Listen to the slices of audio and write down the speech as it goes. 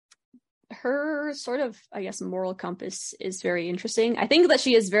her sort of, I guess, moral compass is very interesting. I think that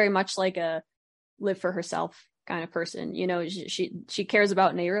she is very much like a live for herself kind of person. You know, she cares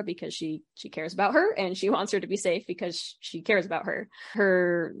about Naira because she cares about her, and she wants her to be safe because she cares about her.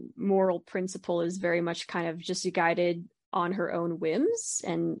 Her moral principle is very much kind of just guided on her own whims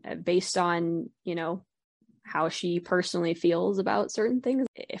and based on, you know, how she personally feels about certain things.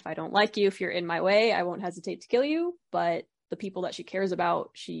 If I don't like you, if you're in my way, I won't hesitate to kill you. But the people that she cares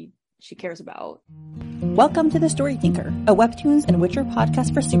about, she cares about. Welcome to The Story Thinker, a Webtoons and Witcher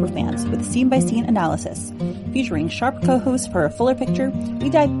podcast for superfans with scene-by-scene analysis. Featuring sharp co-hosts for a fuller picture, we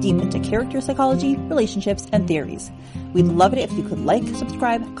dive deep into character psychology, relationships, and theories. We'd love it if you could like,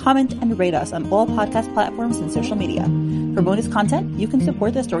 subscribe, comment, and rate us on all podcast platforms and social media. For bonus content, you can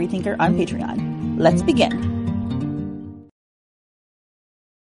support The Story Thinker on Patreon. Let's begin.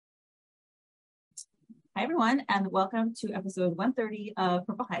 Hi, everyone, and welcome to episode 130 of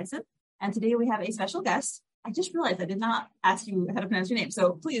Purple Hyacinth. And today we have a special guest. I just realized I did not ask you how to pronounce your name,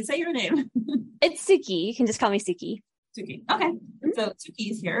 so please say your name. It's Tsuki. You can just call me Tsuki. Tsuki. Okay. So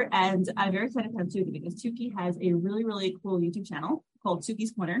Tsuki is here, and I'm very excited to have Tsuki because Tsuki has a really, really cool YouTube channel called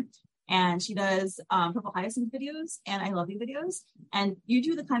Tsuki's Corner. And she does Purple Hyacinth videos, and I love these videos. And you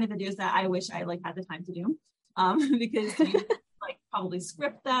do the kind of videos that I wish I had the time to do, because you probably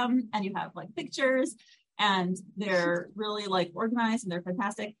script them, and you have pictures, and they're really organized, and they're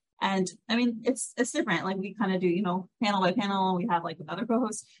fantastic. And I mean, it's different. We kind of do, panel by panel. We have with other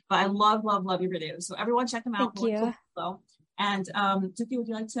co-hosts, but I love your videos. So everyone check them out. Thank you. And Tsuki, would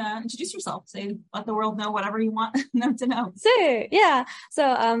you like to introduce yourself? Let the world know whatever you want them to know. Sure. Yeah.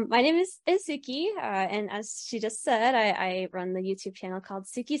 So my name is Tsuki, and as she just said, I run the YouTube channel called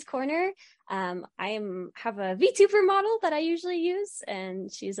Tsuki's Corner. I have a VTuber model that I usually use,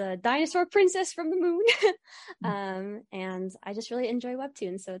 and she's a dinosaur princess from the moon. And I just really enjoy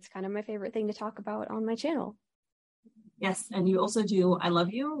webtoons, so it's kind of my favorite thing to talk about on my channel. Yes, and you also do I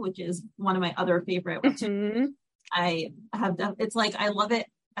Love You, which is one of my other favorite webtoons. Mm-hmm. I love it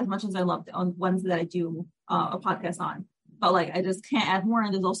as much as I love the ones that I do a podcast on, but I just can't add more.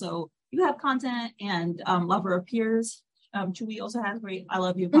 And there's also, you have content, and Lover Appears. Chewy also has great I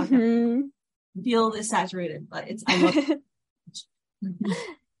Love You podcast. Mm-hmm. The field is saturated, but I love it.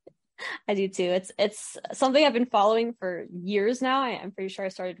 I do too. It's something I've been following for years now. I'm pretty sure I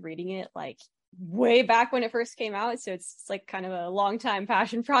started reading it way back when it first came out. So it's kind of a long time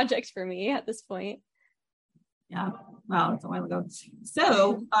passion project for me at this point. Yeah, wow, that's a while ago.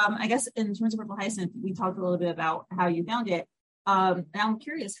 So I guess in terms of Purple Hyacinth, we talked a little bit about how you found it. And I'm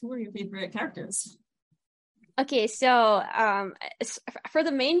curious, who are your favorite characters? Okay, so for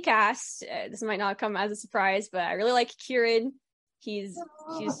the main cast, this might not come as a surprise, but I really like Kieran. He's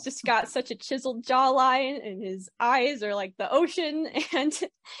just got such a chiseled jawline, and his eyes are like the ocean, and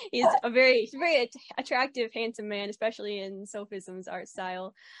he's very attractive, handsome man, especially in Sophism's art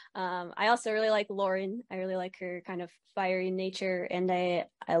style. I also really like Lauren. I really like her kind of fiery nature, and I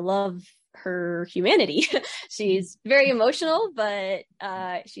love her humanity. She's very emotional, but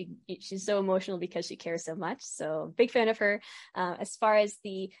she's so emotional because she cares so much. So big fan of her. As far as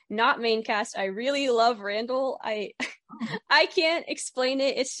the not main cast, I really love Randall. I can't explain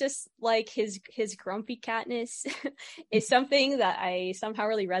it. It's just his grumpy catness is something that I somehow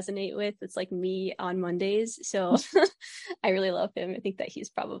really resonate with. It's like me on Mondays. So I really love him. I think that he's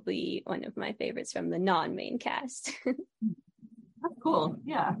probably one of my favorites from the non-main cast. That's cool.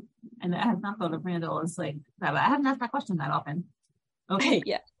 Yeah. And I have not thought of Randall as that, but I haven't asked that question that often. Okay.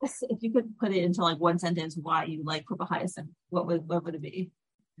 Yeah. If you could put it into one sentence why you like Purple Hyacinth, what would it be?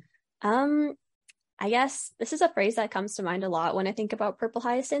 I guess this is a phrase that comes to mind a lot when I think about Purple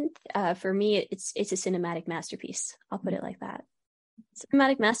Hyacinth. For me, it's a cinematic masterpiece. I'll put it like that.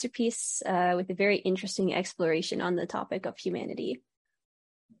 Cinematic masterpiece with a very interesting exploration on the topic of humanity.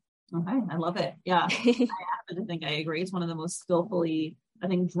 Okay, I love it. Yeah, I happen to think I agree. It's one of the most skillfully, I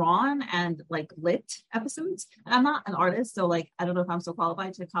think, drawn and lit episodes. And I'm not an artist, so I don't know if I'm so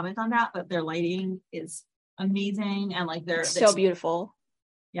qualified to comment on that, but their lighting is amazing, and they're so beautiful.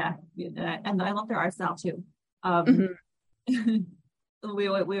 Yeah, and I love their art style too. We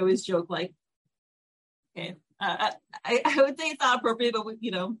always joke okay, I would say it's not appropriate, but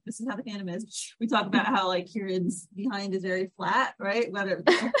this is how the fandom is. We talk about how Kieran's behind is very flat, right? Whether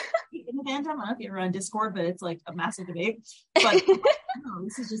in the fandom, I don't know if you're on Discord, but it's a massive debate. But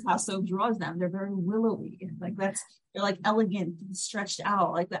this is just how Soap draws them. They're very willowy. They're elegant, stretched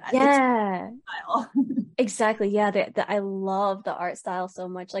out like that. Yeah, exactly. Yeah, I love the art style so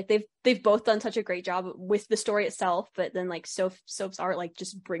much. They've both done such a great job with the story itself, but then Soap's art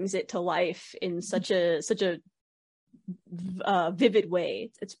just brings it to life in such a vivid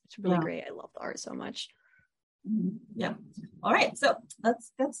way. It's really great. I love the art so much. Yeah. All right, so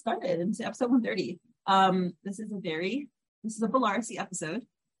let's get started into episode 130. This is a Belarsi episode,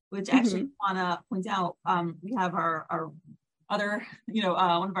 which actually want to point out, we have our other,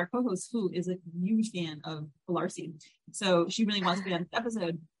 one of our co-hosts who is a huge fan of Belarsi, so she really wants to be on this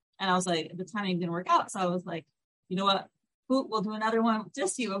episode, and I was like, the timing didn't work out, so I was like, you know what, we'll do another one,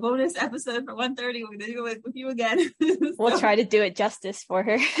 just you, a bonus episode for 130. We're gonna do it with you again. We'll try to do it justice for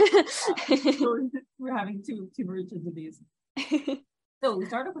her. We're having two versions of these. So we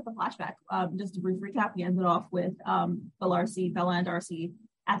started with a flashback. Just a brief recap, we ended off with Bella and Darcy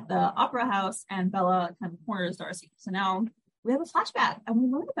at the opera house, and Bella kind of corners Darcy. So now we have a flashback and we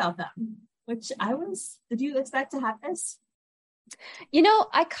learn about them, which did you expect to have this?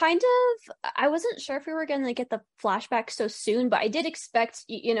 I wasn't sure if we were going to get the flashback so soon, but I did expect,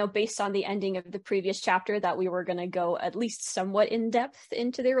 based on the ending of the previous chapter, that we were going to go at least somewhat in depth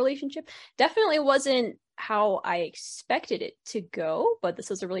into their relationship. Definitely wasn't how I expected it to go, but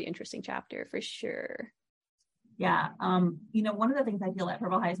this was a really interesting chapter for sure. Yeah. One of the things I feel like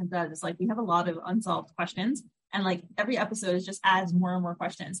Purple Hyacinth does is, like, we have a lot of unsolved questions, and like every episode is just adds more and more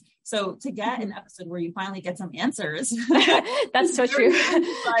questions. So to get an episode where you finally get some answers, that's so true.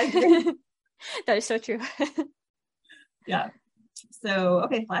 That is so true. Yeah. So,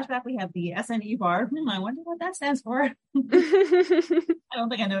 okay, flashback. We have the SNE bar. I wonder what that stands for. I don't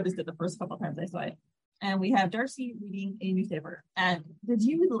think I noticed it the first couple of times I saw it. And we have Darcy reading a newspaper. And did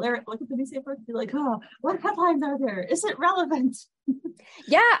you look at the newspaper and be like, oh, what headlines are there? Is it relevant?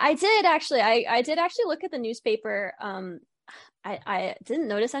 Yeah, I did actually. I did actually look at the newspaper. I didn't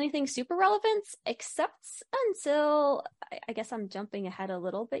notice anything super relevant, except until, I guess I'm jumping ahead a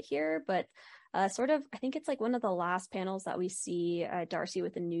little bit here, but I think it's like one of the last panels that we see Darcy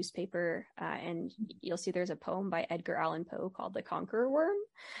with a newspaper, and you'll see there's a poem by Edgar Allan Poe called The Conqueror Worm,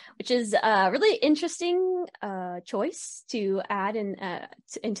 which is a really interesting choice to add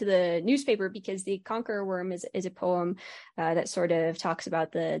into the newspaper, because The Conqueror Worm is a poem that sort of talks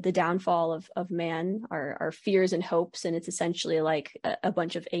about the downfall of man, our fears and hopes, and it's essentially like a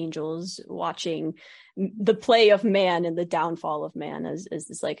bunch of angels watching the play of man and the downfall of man as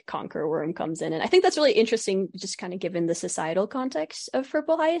this like conqueror worm comes in. And I think that's really interesting, just kind of given the societal context of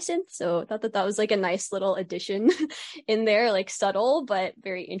Purple Hyacinth. So I thought that was like a nice little addition in there, like subtle but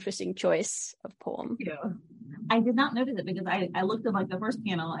very interesting choice of poem. Yeah. I did not notice it because I looked at like the first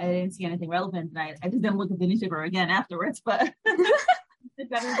panel, I didn't see anything relevant, and I just didn't look at the newspaper again afterwards, but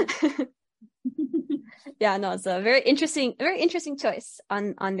yeah, no, it's a very interesting choice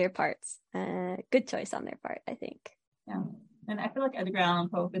on their parts. Good choice on their part, I think. Yeah, and I feel like Edgar Allan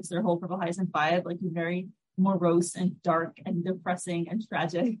Poe fits their whole Purple Hyacinth vibe. Like, he's very morose and dark and depressing and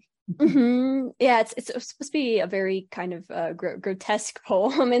tragic. Yeah, it's supposed to be a very kind of grotesque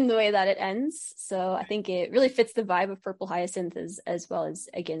poem in the way that it ends. So I think it really fits the vibe of Purple Hyacinth, as well as,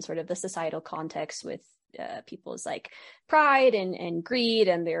 again, sort of the societal context with people's like pride and greed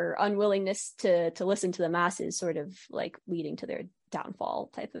and their unwillingness to listen to the masses, sort of like leading to their downfall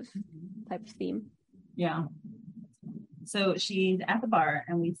type of theme. Yeah. So she's at the bar,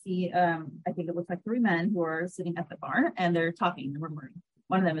 and we see I think it looks like three men who are sitting at the bar, and they're talking, they're murmuring.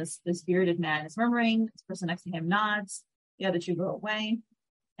 One of them is this bearded man is murmuring, this person next to him nods, the other two go away,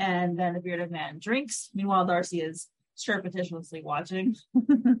 and then the bearded man drinks. Meanwhile, Darcy is surreptitiously watching.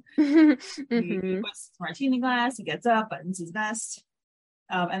 He puts his martini glass, he gets up, buttons his vest,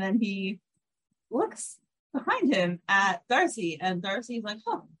 and then he looks behind him at Darcy, and Darcy's like,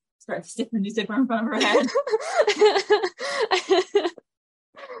 oh, starts to stick the newspaper in front of her head.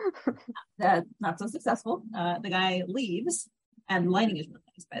 That's not so successful. The guy leaves, and lighting is really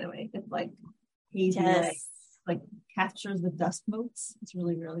nice, by the way. It's like hazy, yes. like captures the dust motes. It's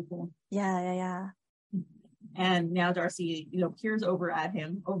really, really cool. Yeah. And now Darcy, peers over at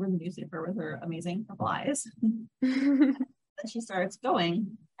him over the newspaper with her amazing purple eyes. And she starts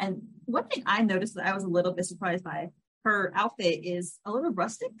going. And one thing I noticed that I was a little bit surprised by, her outfit is a little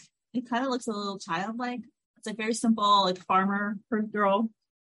rustic. It kind of looks a little childlike. It's like very simple, like farmer girl,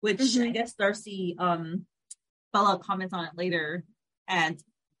 which I guess Darcy, Bella comments on it later. And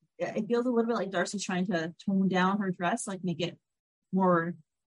it feels a little bit like Darcy's trying to tone down her dress, like make it more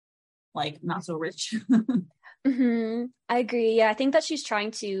like not so rich. I agree. Yeah, I think that she's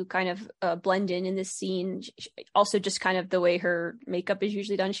trying to kind of blend in this scene. Also, just kind of the way her makeup is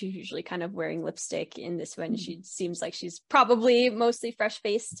usually done. She's usually kind of wearing lipstick. In this one, she seems like she's probably mostly fresh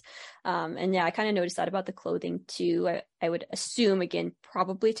faced. And yeah, I kind of noticed that about the clothing too. I would assume, again,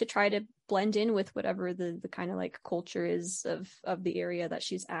 probably to try to blend in with whatever the kind of like culture is of the area that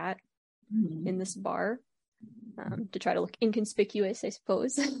she's at in this bar. to try to look inconspicuous, I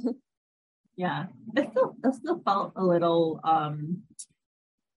suppose. Yeah, it still felt a little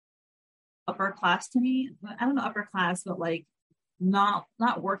upper class to me. I don't know, upper class, but like not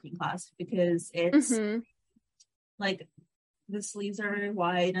working class, because it's like the sleeves are very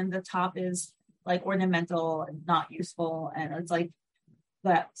wide and the top is like ornamental and not useful, and it's like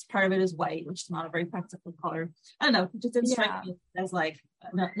that part of it is white, which is not a very practical color. I don't know, it just didn't strike me as like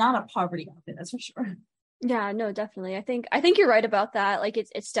not a poverty outfit, that's for sure. Yeah, no, definitely. I think you're right about that. Like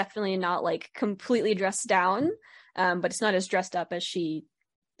it's definitely not like completely dressed down, but it's not as dressed up as we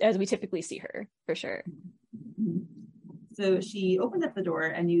typically see her, for sure. So she opened up the door,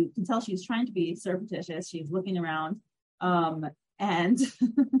 and you can tell she's trying to be surreptitious. She's looking around, and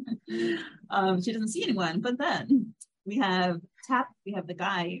she doesn't see anyone. But then we have the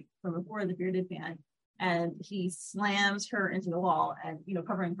guy from before, the bearded man, and he slams her into the wall, and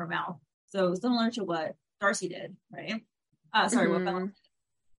covering her mouth. So similar to what Darcy did, right? Sorry, what Bella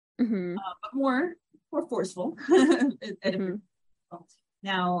did. But more forceful.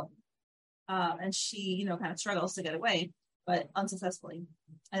 Now, and she, kind of struggles to get away, but unsuccessfully.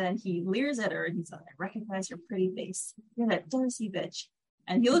 And then he leers at her, and he's like, "I recognize your pretty face. You're that Darcy bitch."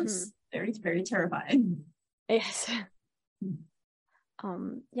 And he looks very, very terrifying. Yes.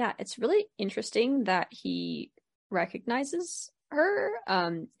 Yeah, it's really interesting that he recognizes her.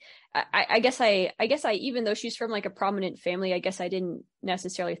 I guess I even though she's from like a prominent family, I guess I didn't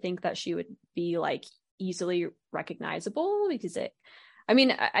necessarily think that she would be like easily recognizable, because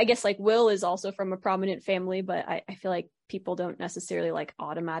I guess like Will is also from a prominent family, but I feel like people don't necessarily like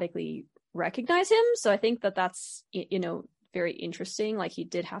automatically recognize him. So I think that's very interesting. Like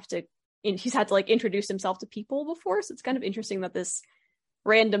he's had to like introduce himself to people before, so it's kind of interesting that this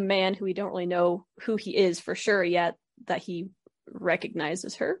random man who we don't really know who he is for sure yet, that he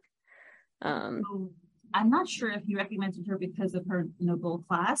recognizes her. I'm not sure if he recognizes her because of her noble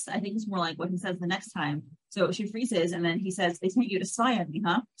class. I think it's more like what he says the next time. So she freezes, and then he says, "They sent you to spy on me,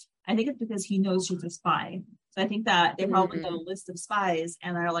 huh?" I think it's because he knows she's a spy. So I think that they probably have a list of spies,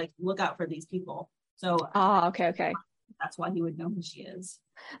 and they're like, "Look out for these people." So okay. That's why he would know who she is.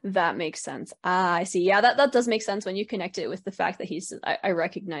 That makes sense. I see. Yeah, that does make sense when you connect it with the fact that I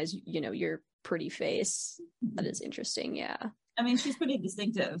recognize, your pretty face. That is interesting. Yeah. I mean, she's pretty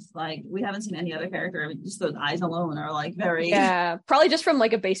distinctive. Like, we haven't seen any other character. I mean, just those eyes alone are like very. Yeah, probably just from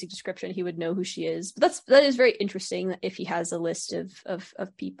like a basic description, he would know who she is. But that is very interesting. If he has a list of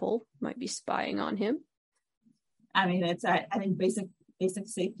people might be spying on him. I mean, I think basic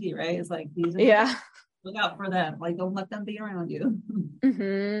safety, right? It's like these are look out for them. Like, don't let them be around you.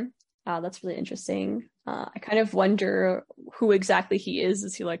 That's really interesting. I kind of wonder who exactly he is.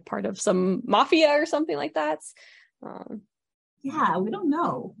 Is he like part of some mafia or something like that? Yeah, we don't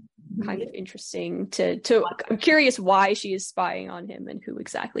know. Kind of interesting to I'm curious why she is spying on him and who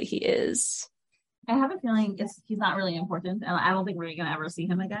exactly he is. I have a feeling he's not really important, and I don't think we're gonna ever see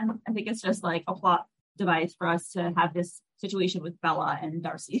him again. I think it's just like a plot device for us to have this situation with Bella and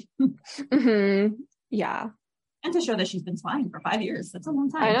Darcy. Yeah. And to show that she's been spying for 5 years. That's a long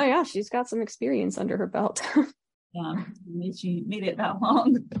time. I know, yeah. She's got some experience under her belt. Yeah, she made it that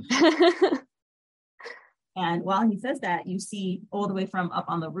long. And while he says that, you see all the way from up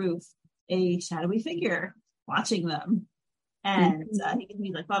on the roof a shadowy figure watching them. And he's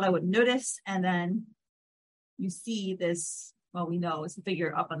like, "Thought I wouldn't notice." And then you see this, well, we know it's the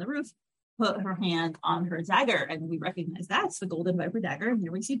figure up on the roof, put her hand on her dagger, and we recognize that's the Golden Viper dagger. And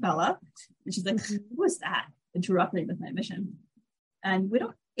here we see Bella, and she's like, "Who was that interrupting with my mission?" And we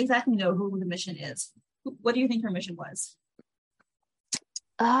don't exactly know who the mission is. What do you think her mission was?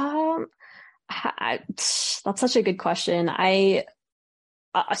 That's such a good question. I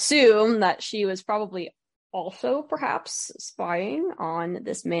assume that she was probably also perhaps spying on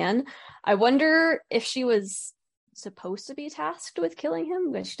this man. I wonder if she was supposed to be tasked with killing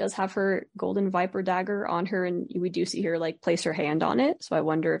him, because she does have her Golden Viper dagger on her, and we do see her like place her hand on it. So I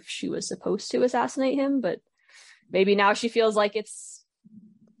wonder if she was supposed to assassinate him, but maybe now she feels like it's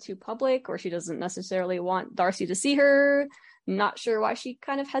too public, or she doesn't necessarily want Darcy to see her. Not sure why she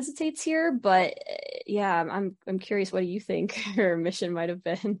kind of hesitates here, but yeah, I'm curious. What do you think her mission might have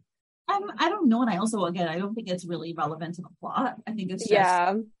been? I don't know, and I also, again, I don't think it's really relevant to the plot. I think it's just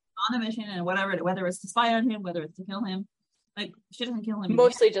on a mission, and whether it's to spy on him, whether it's to kill him. Like, she doesn't kill him.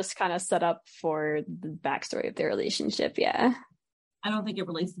 Mostly just kind of set up for the backstory of their relationship. Yeah. I don't think it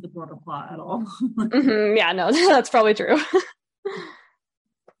relates to the broader plot at all. Yeah, no, that's probably true.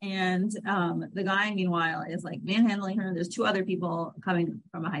 And the guy, meanwhile, is like manhandling her. There's 2 other people coming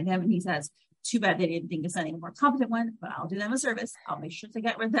from behind him, and he says, "Too bad they didn't think of sending a more competent one, but I'll do them a service. I'll make sure to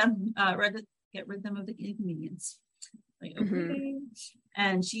get rid of get rid of them of the inconvenience. Like, okay.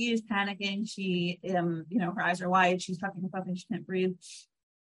 And she is panicking. She, her eyes are wide. She's huffing and puffing. She can't breathe.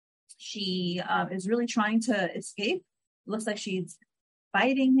 She is really trying to escape. It looks like she's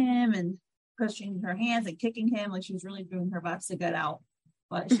biting him and pushing her hands and kicking him. Like she's really doing her best to get out,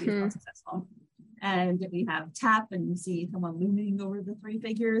 but she's not successful. And we have tap, and you see someone looming over the three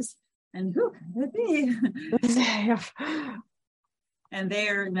figures. And who could it be? And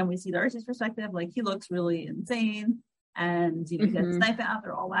then we see Darcy's perspective. Like he looks really insane, and he has a knife out.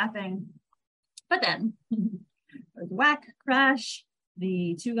 They're all laughing, but then there's a whack crash.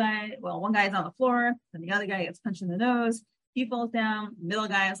 The one guy is on the floor, and the other guy gets punched in the nose. He falls down. The middle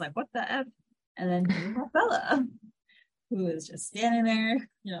guy is like, "What the f?" And then we have Bella, who is just standing there,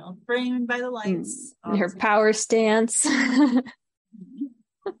 framed by the lights. Her power stance.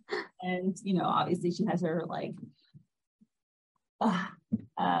 And, obviously she has her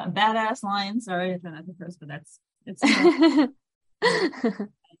badass line. Sorry, I try not to curse, but it's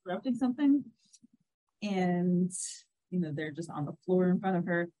interrupting something. And, they're just on the floor in front of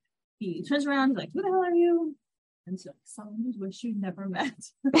her. He turns around, he's like, "Who the hell are you?" And so someone you wish you'd never met.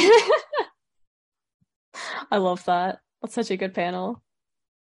 I love that. That's such a good panel.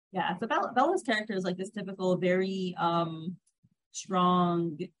 Yeah, so Bella's character is like this typical, very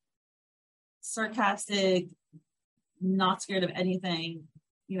strong, sarcastic, not scared of anything,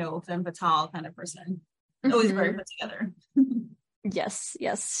 femme fatale kind of person. Always very put together. Yes.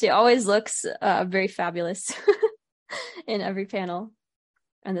 She always looks very fabulous in every panel.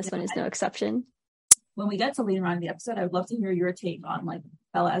 And this one is no exception. When we get to later on in the episode, I would love to hear your take on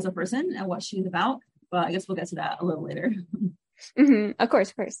Bella as a person and what she's about. But I guess we'll get to that a little later. Of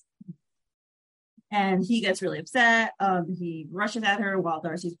course. And he gets really upset. He rushes at her while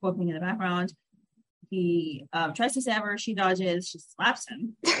Darcy's whooping in the background. He tries to stab her. She dodges. She slaps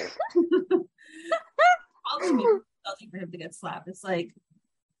him. All the meaning for him to get slapped. It's like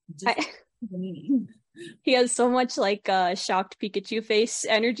just the meaning. He has so much shocked Pikachu face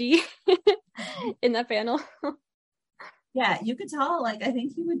energy in that panel. Yeah, you could tell, I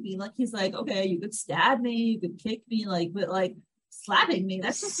think he would be he's like, okay, you could stab me, you could kick me, but slapping me,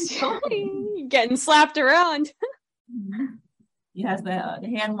 that's just getting slapped around. He has the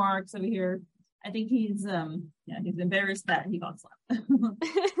hand marks over here. I think he's embarrassed that he got slapped.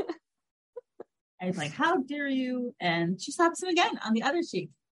 And he's like, "How dare you?" And she slaps him again on the other cheek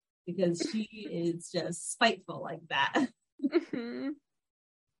because she is just spiteful like that.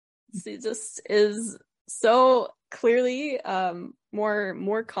 She just is so clearly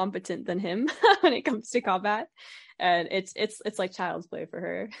more competent than him when it comes to combat, and it's like child's play for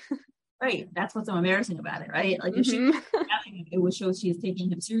her. Right, that's what's so embarrassing about it, right? If she was slapping him, it would show she's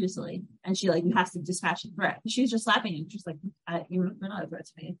taking him seriously, and she has to dispatch the threat. She's just slapping him, just you're not a threat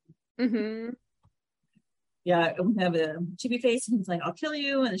to me. Yeah, we have a chippy face, and he's like, "I'll kill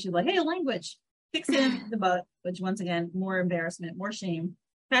you," and then she's like, "Hey, language!" Kicks him in the butt, which once again, more embarrassment, more shame.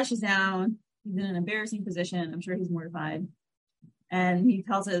 Crashes down. He's in an embarrassing position. I'm sure he's mortified. And he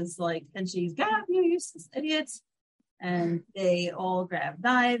tells us, and she's, "Get up, you useless idiots." And they all grab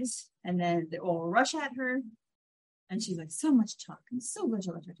knives, and then they all rush at her. And she's like, "So much talk and so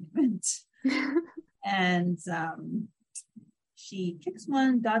little entertainment." And she kicks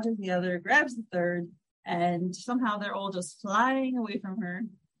one, dodges the other, grabs the third, and somehow they're all just flying away from her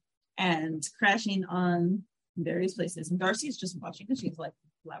and crashing on various places. And Darcy's just watching, and she's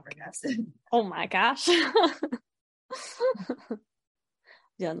flabbergasted. Oh my gosh.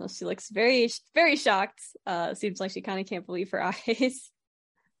 Yeah, no, she looks very, very shocked. Seems like she kind of can't believe her eyes.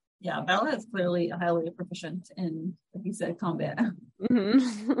 Yeah, Bella is clearly highly proficient in, like you said, combat.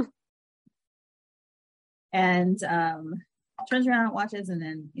 And turns around and watches, and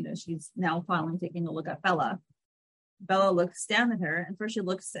then, she's now finally taking a look at Bella. Bella looks down at her, and first she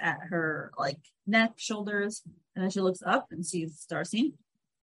looks at her, neck, shoulders, and then she looks up and sees Darcy.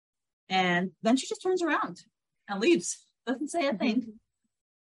 And then she just turns around and leaves. Doesn't say a thing.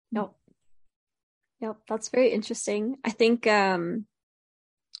 Nope, that's very interesting. I think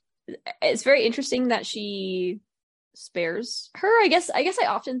it's very interesting that she spares her. I guess I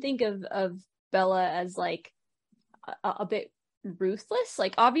often think of Bella as a bit ruthless.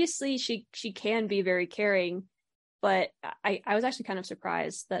 Obviously she can be very caring, but I was actually kind of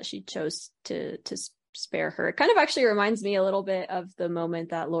surprised that she chose to spare her. It kind of actually reminds me a little bit of the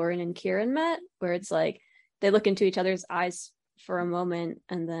moment that Lauren and Kieran met, where it's they look into each other's eyes for a moment,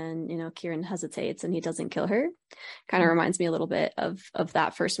 and then Kieran hesitates and he doesn't kill her. Kind of reminds me a little bit of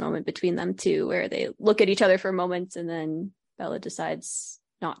that first moment between them two, where they look at each other for a moment and then Bella decides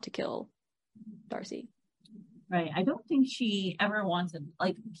not to kill Darcy. Right. I don't think she ever wanted,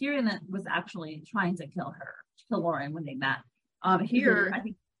 like, Kieran was actually trying to kill Lauren when they met. Here, Mm-hmm. I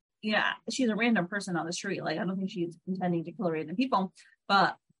think, yeah, she's a random person on the street. Like, I don't think she's intending to kill random people,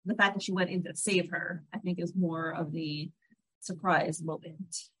 but the fact that she went in to save her, I think, is more of the surprise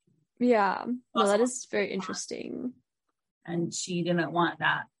moment. Yeah. No, Also, that is very interesting. and she didn't want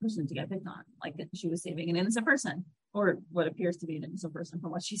that person to get picked on. Like, she was saving an innocent person, or what appears to be an innocent person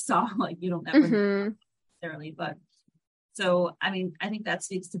from what she saw. Like, you don't ever know Mm-hmm. necessarily, but so I mean, I think that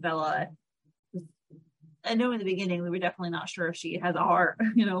speaks to Bella. I know in the beginning we were definitely not sure if she has a heart,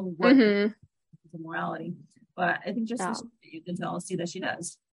 what Mm-hmm. the morality, but I think just Yeah. you can see that she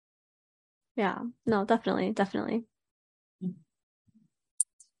does. Yeah. No, definitely, definitely.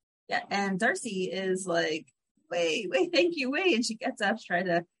 Yeah, and Darcy is like, wait, thank you, wait, and she gets up, try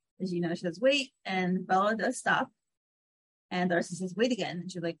to, as she says, wait, and Bella does stop, and Darcy says, wait again, and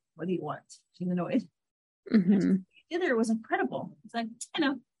she's like, what do you want? She's annoyed. And Mm-hmm. what you did there was incredible. It's like, I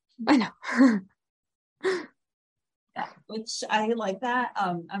know. I know. Yeah, which I like that.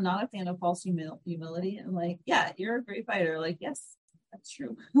 I'm not a fan of false humility. I'm like, yeah, you're a great fighter. Like, yes, that's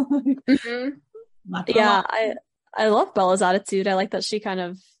true. Mm-hmm. Not gonna lie. Yeah, I love Bella's attitude. I like that she kind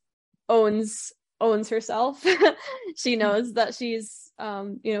of owns herself. She knows that she's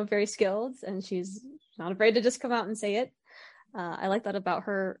very skilled, and she's not afraid to just come out and say it. I like that about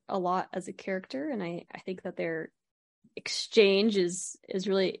her a lot as a character, and I think that their exchange is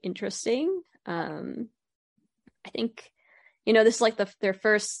really interesting. I think this is like their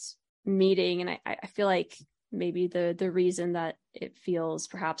first meeting, and I feel like maybe the reason that it feels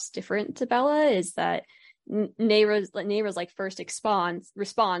perhaps different to Bella is that Nayra's like first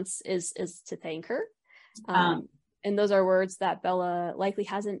response is to thank her, Um, and those are words that Bella likely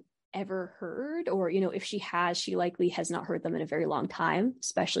hasn't ever heard, or if she has, she likely has not heard them in a very long time,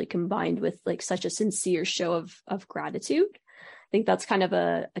 especially combined with like such a sincere show of gratitude. I think that's kind of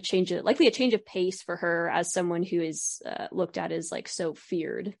a change of pace for her as someone who is looked at as like so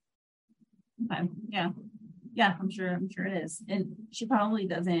feared. okay. Yeah, I'm sure it is, and she probably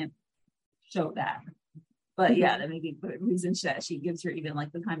doesn't show that, but yeah, Mm-hmm. that may be the reason that she gives her even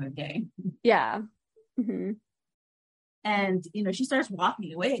like the time of day. Yeah. Mm-hmm. And she starts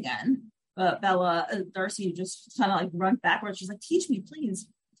walking away again, but Darcy just kind of like runs backwards. She's like, teach me, please.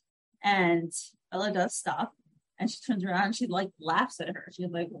 And Bella does stop, and she turns around and she like laughs at her.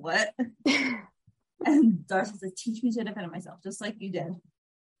 She's like, what? And Darcy says, teach me to defend myself just like you did.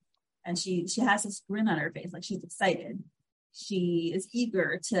 And she has this grin on her face, like she's excited. She is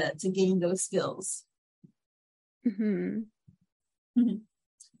eager to gain those skills. Mm-hmm.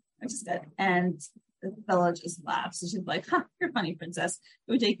 Which is good. And Bella just laughs, and she's like, you're funny, princess.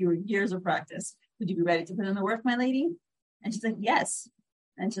 It would take you years of practice. Would you be ready to put in the work, my lady? And she's like, yes.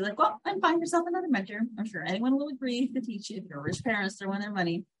 And she's like, well, then find yourself another mentor. I'm sure anyone will agree to teach you if your rich parents throw in their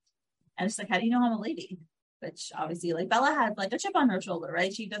money. And she's like, how do you know I'm a lady? Which obviously, like, Bella had like a chip on her shoulder,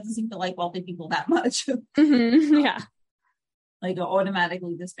 right? She doesn't seem to like wealthy people that much. Mm-hmm. Yeah. Like an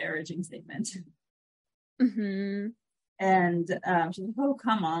automatically disparaging statement. Mm-hmm. And she's like, oh,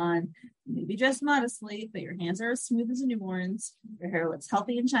 come on. You may be dressed modestly, but your hands are as smooth as a newborn's. Your hair looks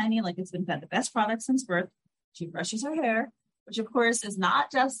healthy and shiny, like it's been fed the best products since birth. She brushes her hair, which of course is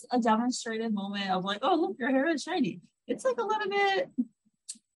not just a demonstrated moment of like, oh, look, your hair is shiny. It's like a little bit,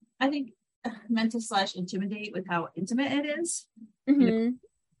 I think, meant to / intimidate with how intimate it is. Mm-hmm.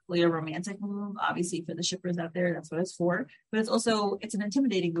 Clear romantic move, obviously, for the shippers out there, that's what it's for. But it's an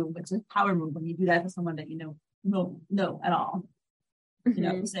intimidating move. It's a power move when you do that to someone that no at all.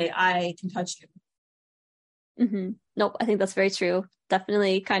 Mm-hmm. Say, I can touch you. Mm-hmm. Nope, I think that's very true.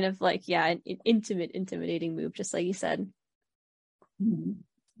 Definitely kind of like, yeah, an intimidating move, just like you said. Mm-hmm.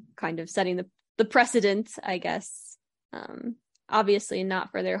 Kind of setting the precedent, I guess. Obviously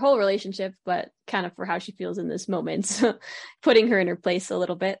not for their whole relationship, but kind of for how she feels in this moment, putting her in her place a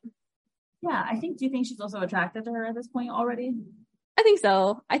little bit. Yeah, do you think she's also attracted to her at this point already? I think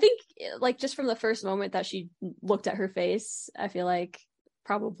so. I think like just from the first moment that she looked at her face, I feel like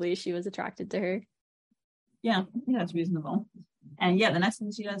probably she was attracted to her. Yeah, I think that's reasonable. And yeah, the next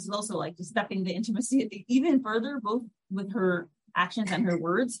thing she does is also like just stepping the intimacy even further, both with her actions and her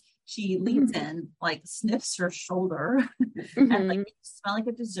words. She leans in, like sniffs her shoulder, and like smell like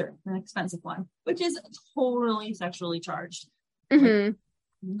a dessert, an expensive one, which is totally sexually charged. Like,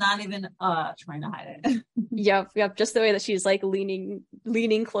 not even trying to hide it. Yep. Just the way that she's like leaning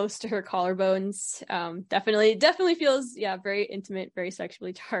close to her collarbones. Definitely feels very intimate, very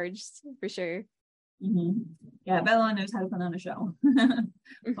sexually charged for sure. Mm-hmm. Yeah, Bella knows how to put on a show.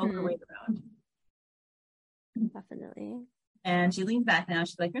 Poke her way around. Definitely. And she leans back now.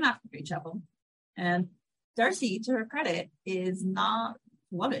 She's like, "You're not from Great Chapel." And Darcy, to her credit, is not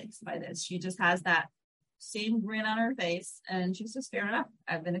flummoxed by this. She just has that same grin on her face, and she's just fair enough.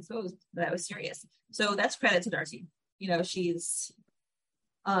 I've been exposed, but I was serious. So that's credit to Darcy. She's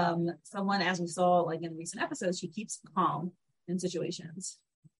someone, as we saw like in recent episodes, she keeps calm in situations.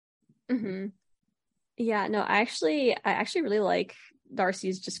 Mm-hmm. Yeah, no, I actually really like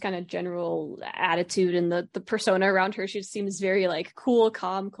Darcy's just kind of general attitude and the persona around her. She just seems very like cool,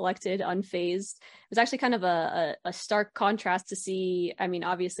 calm, collected, unfazed. It was actually kind of a stark contrast to see. I mean,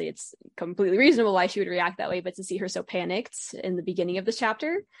 obviously it's completely reasonable why she would react that way, but to see her so panicked in the beginning of this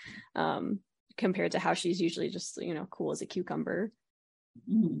chapter, compared to how she's usually just, cool as a cucumber.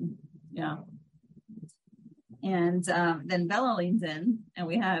 Mm-hmm. Yeah. And then Bella leans in, and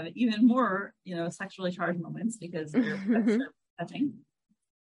we have even more, sexually charged moments because they're touching.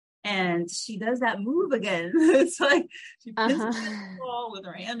 And she does that move again. It's like she pins the wall with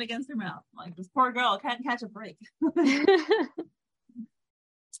her hand against her mouth. Like, this poor girl can't catch a break.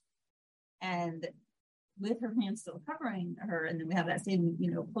 And with her hand still covering her, and then we have that same,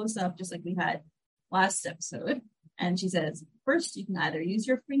 close up, just like we had last episode. And she says, first, you can either use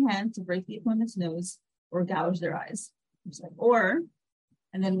your free hand to break the opponent's nose or gouge their eyes. She's like, or,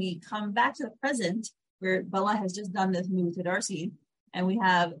 and then we come back to the present where Bella has just done this move to Darcy, and we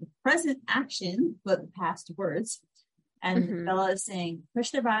have present action, but past words. And Bella is saying,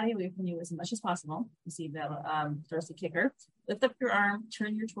 push their body away from you as much as possible. You see Bella, Darcy kick her. Lift up your arm,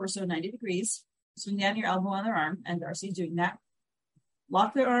 turn your torso 90 degrees, swing down your elbow on their arm, and Darcy's doing that.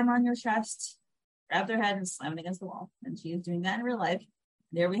 Lock their arm on your chest, grab their head, and slam it against the wall. And she is doing that in real life.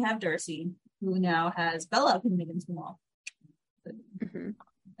 There we have Darcy, who now has Bella pinned against the wall.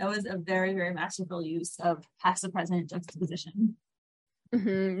 That was a very, very masterful use of past to present juxtaposition.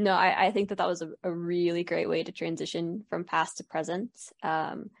 No, I think that was a really great way to transition from past to present.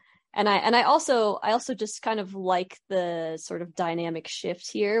 And I also just kind of like the sort of dynamic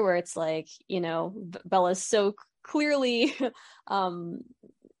shift here, where it's like, Bella's so clearly, I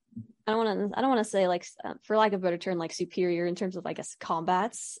don't want to say, like, for lack of a better term, like superior in terms of, I guess,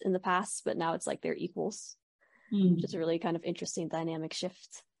 combats in the past, but now it's like they're equals, which is a really kind of interesting dynamic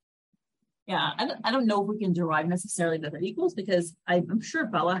shift. Yeah, I don't know if we can derive necessarily that they're equals, because I'm sure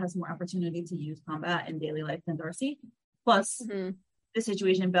Bella has more opportunity to use combat in daily life than Darcy. Plus, the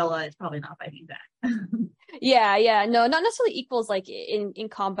situation, Bella is probably not fighting back. Yeah, no, not necessarily equals like in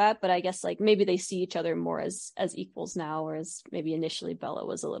combat, but I guess like maybe they see each other more as equals now, whereas maybe initially Bella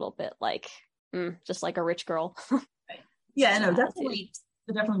was a little bit like just like a rich girl. Yeah, no, definitely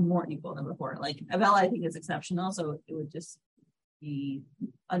more equal than before. Like, Bella, I think, is exceptional, so it would just be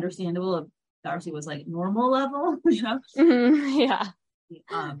understandable if Darcy was like normal level, Yeah.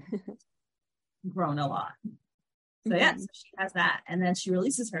 Grown a lot. So yeah, so she has that, and then she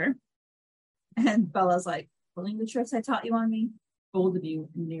releases her, and Bella's like, pulling the tricks I taught you on me, bold of you,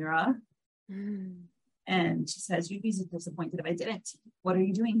 Nira. And she says, you'd be disappointed if I didn't. What are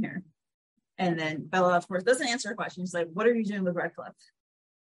you doing here? And then Bella, of course, doesn't answer her question. She's like, what are you doing with Redcliffe?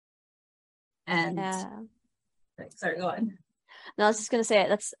 And sorry, go on. No, I was just gonna say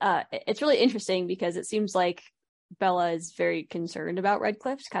that's it's really interesting because it seems like Bella is very concerned about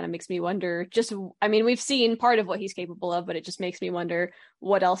Redcliffe. Kind of makes me wonder, we've seen part of what he's capable of, but it just makes me wonder,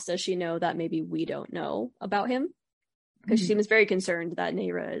 what else does she know that maybe we don't know about him? Because she seems very concerned that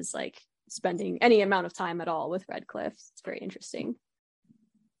Nayra is like spending any amount of time at all with Redcliffe. It's very interesting.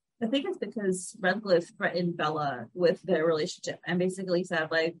 I think it's because Redcliffe threatened Bella with their relationship and basically said,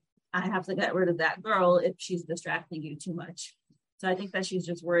 like, I have to get rid of that girl if she's distracting you too much. So I think that she's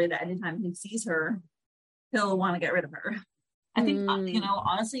just worried that anytime he sees her, he'll want to get rid of her. I think,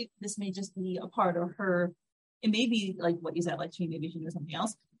 honestly, this may just be a part of her. It may be like what you said, like maybe she knows something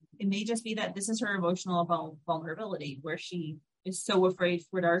else. It may just be that this is her emotional vulnerability, where she is so afraid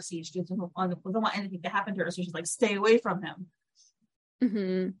for Darcy. She doesn't want anything to happen to her. So she's like, stay away from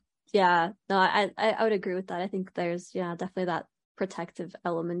him. Yeah, no, I would agree with that. I think there's, definitely that protective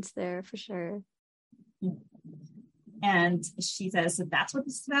element there for sure. And she says, so that's what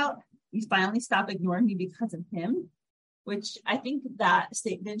this is about. You finally stop ignoring me because of him, which I think that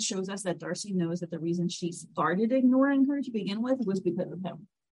statement shows us that Darcy knows that the reason she started ignoring her to begin with was because of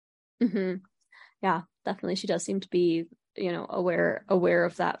him. Yeah, definitely. She does seem to be, aware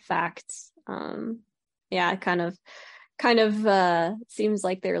of that fact. It kind of seems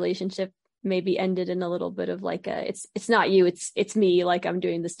like their relationship maybe ended in a little bit of like it's not you, it's me, like I'm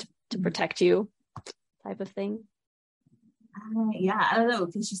doing this to protect you type of thing. I don't know,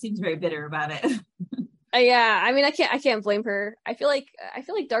 because she seems very bitter about it. I can't blame her. I feel like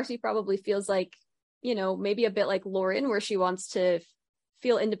Darcy probably feels like, maybe a bit like Lauren, where she wants to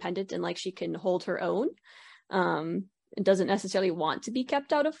feel independent and like she can hold her own. And doesn't necessarily want to be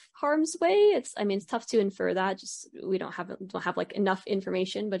kept out of harm's way. It's tough to infer that. Just we don't have like enough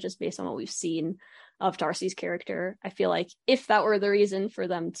information, but just based on what we've seen of Darcy's character, I feel like if that were the reason for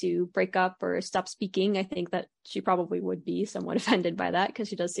them to break up or stop speaking, I think that she probably would be somewhat offended by that, because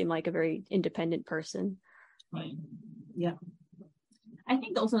she does seem like a very independent person. Right. Yeah. I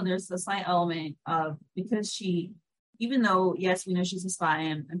think also there's a slight element of, because she, even though yes, we know she's a spy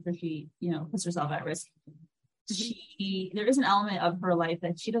and for she, puts herself at risk, there is an element of her life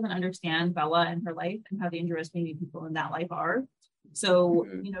that she doesn't understand Bella and her life and how dangerous maybe people in that life are. So,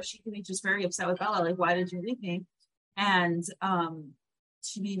 she can be just very upset with Bella, like, why did you leave me? And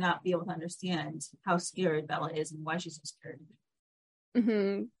she may not be able to understand how scared Bella is and why she's so scared.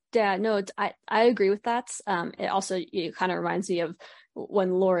 Mm-hmm. Yeah, no, I agree with that. It kind of reminds me of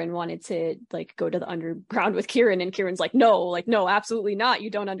when Lauren wanted to like go to the underground with Kieran, and Kieran's like, no, absolutely not. You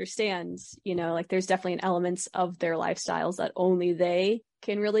don't understand. Like there's definitely an elements of their lifestyles that only they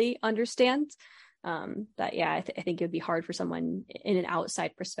can really understand. But yeah, I think it would be hard for someone in an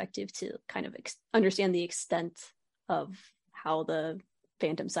outside perspective to kind of understand the extent of how the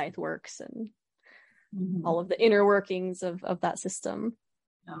Phantom Scythe works and all of the inner workings of that system.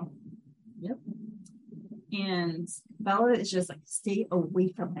 Oh, yep. And Bella is just like, stay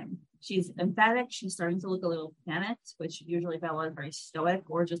away from him. She's emphatic. She's starting to look a little panicked, which usually Bella is very stoic,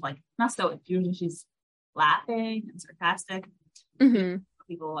 or just like not stoic. Usually she's laughing and sarcastic.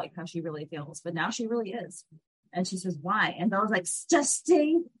 People like how she really feels, but now she really is. And she says, why? And Bella's like, just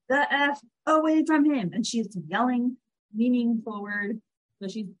stay the F away from him. And she's yelling, leaning forward. So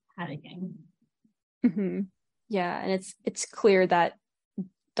she's panicking. Yeah, and it's clear that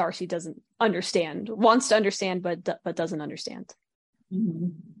Darcy wants to understand, but doesn't understand.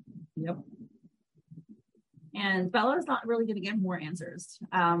 Yep. And Bella's not really going to get more answers.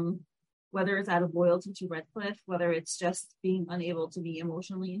 Whether it's out of loyalty to Redcliffe, whether it's just being unable to be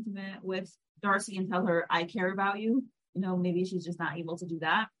emotionally intimate with Darcy and tell her, I care about you. Maybe she's just not able to do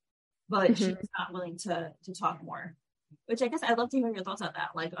that. But she's not willing to talk more. Which I guess I'd love to hear your thoughts on that.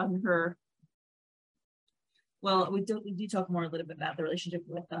 Like on her. Well, we do talk more a little bit about the relationship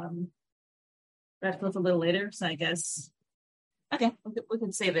with Redcliffe a little later. So I guess, okay, we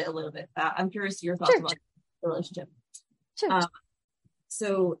can save it a little bit. I'm curious your thoughts about the relationship. Sure.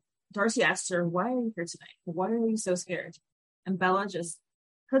 So Darcy asks her, why are you here tonight? Why are you so scared? And Bella just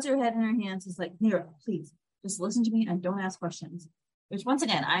puts her head in her hands. Is like, Nira, please, just listen to me and don't ask questions. Which once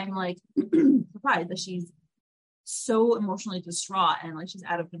again, I'm like surprised that she's so emotionally distraught and like she's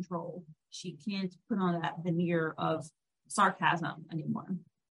out of control. She can't put on that veneer of sarcasm anymore.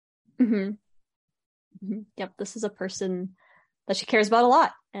 Yep, this is a person that she cares about a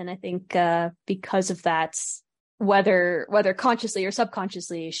lot, and I think because of that, whether consciously or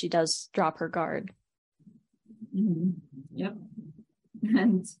subconsciously, she does drop her guard. Yep.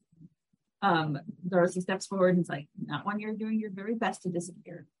 And Darcy steps forward and is like, not when you're doing your very best to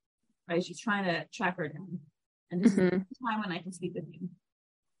disappear, right? She's trying to track her down, and this is the time when I can speak with you.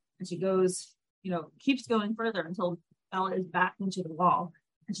 And she goes, keeps going further until Bella is back into the wall.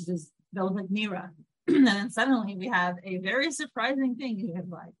 And she says, Bella's like, Nira. And then suddenly we have a very surprising thing. You have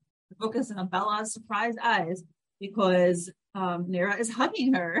like focus on Bella's surprised eyes because Nira is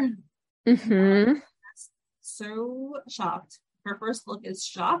hugging her. So shocked. Her first look is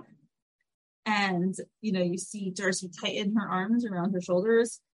shock. And, you see Darcy tighten her arms around her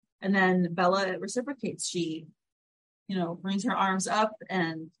shoulders. And then Bella reciprocates. She, brings her arms up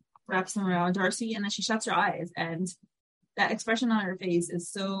and wraps them around Darcy, and then she shuts her eyes, and that expression on her face is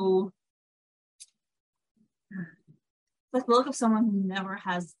so like the look of someone who never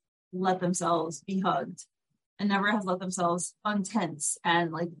has let themselves be hugged and never has let themselves untense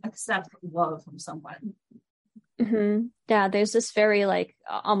and like accept love from someone. Yeah, there's this very like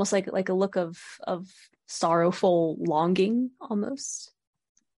almost like a look of sorrowful longing almost.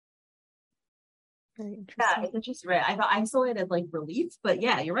 Very interesting. Yeah, it's interesting, right? I thought I isolated like relief, but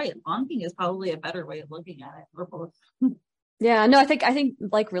yeah, you're right. Longing is probably a better way of looking at it. Or both. Yeah, no, I think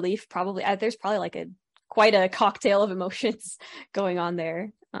like relief probably. There's probably like quite a cocktail of emotions going on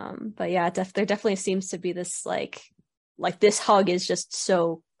there. But yeah, there definitely seems to be this like this hug is just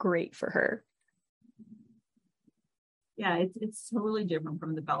so great for her. Yeah, it's totally different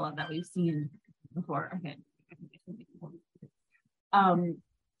from the Bella that we've seen before. Okay.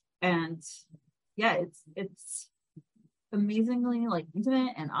 And yeah, it's amazingly like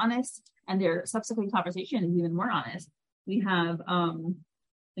intimate and honest, and their subsequent conversation is even more honest. We have I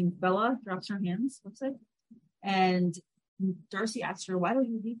think Bella drops her hands, looks like, and Darcy asks her, why don't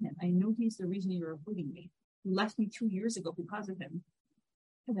you leave him? I know he's the reason you're avoiding me. You left me 2 years ago because of him.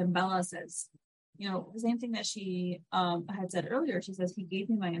 And then Bella says, the same thing that she had said earlier. She says, he gave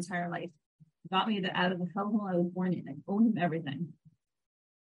me my entire life, got me out of the hellhole I was born in. I owe him everything.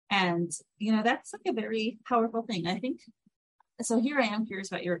 And, that's like a very powerful thing. I think, so here I am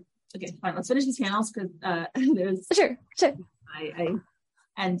curious about okay, fine, let's finish these panels because there's... Sure.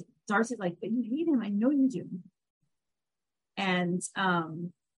 And Darcy's like, but you hate him. I know you do. And Bella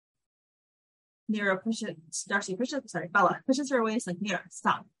pushes her away. It's like, Nira,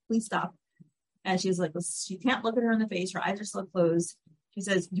 stop, please stop. And she's like, she can't look at her in the face. Her eyes are still closed. She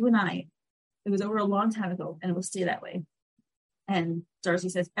says, you and I, it was over a long time ago and it will stay that way. And Darcy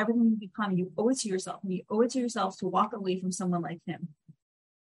says, everything you become, you owe it to yourself. And you owe it to yourself to walk away from someone like him.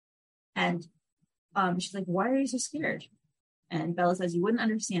 And she's like, why are you so scared? And Bella says, you wouldn't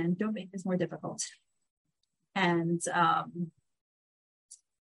understand. Don't make this more difficult. And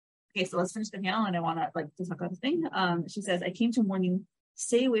okay, so let's finish the panel. And I want to talk about the thing. She says, I came to warn you,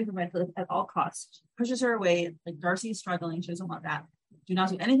 stay away from Redcliffe at all costs. Pushes her away. Like Darcy is struggling. She doesn't want that. Do not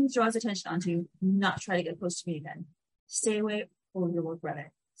do anything to draw his attention onto you. Do not try to get close to me again. Stay away or you'll regret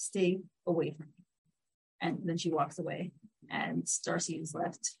it. Stay away from me. And then she walks away. And Darcy is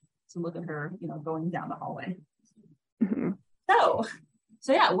left to look at her, going down the hallway. Mm-hmm.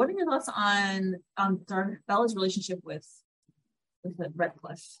 So yeah, what are your thoughts on Bella's relationship with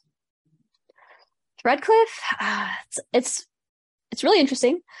Redcliffe? It's really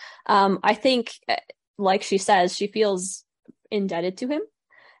interesting. I think, like she says, she feels indebted to him.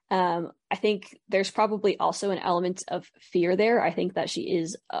 I think there's probably also an element of fear there. I think that she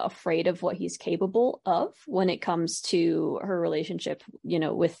is afraid of what he's capable of when it comes to her relationship,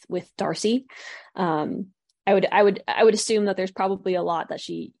 with Darcy. I would assume that there's probably a lot that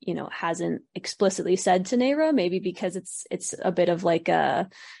she, hasn't explicitly said to Nayra, maybe because it's a bit of like the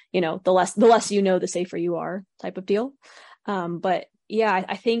less you know, the safer you are type of deal. But yeah,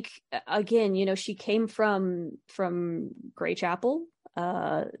 I think again, she came from Grey Chapel,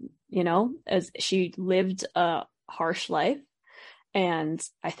 as she lived a harsh life. And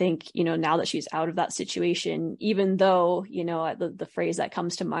I think, now that she's out of that situation, even though, the phrase that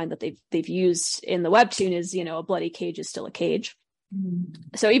comes to mind that they've used in the webtoon is, a bloody cage is still a cage.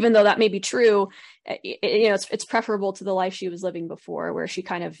 Mm-hmm. So even though that may be true, it's preferable to the life she was living before, where she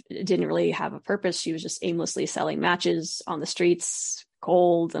kind of didn't really have a purpose. She was just aimlessly selling matches on the streets,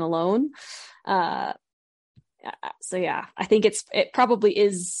 cold and alone. So yeah, I think it probably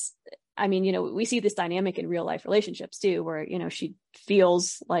is. I mean, we see this dynamic in real life relationships too, where, she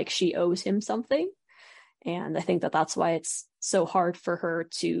feels like she owes him something. And I think that that's why it's so hard for her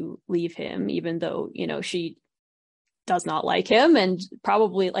to leave him, even though, she does not like him and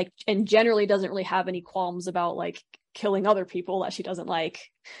probably and generally doesn't really have any qualms about killing other people that she doesn't like.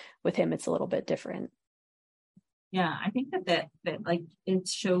 With him, it's a little bit different. Yeah, I think that it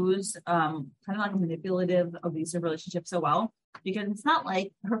shows kind of like a manipulative, abusive relationship so well, because it's not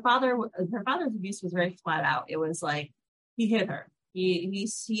like her father's abuse was very flat out. It was like he hit her, he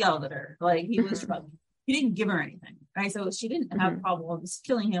yelled at her, he was drunk. He didn't give her anything, right? So she didn't have problems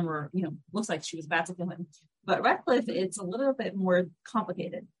killing him, or looks like she was about to kill him. But Redcliffe, it's a little bit more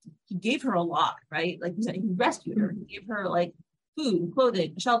complicated. He gave her a lot, right? Like you said, he rescued her. He gave her food,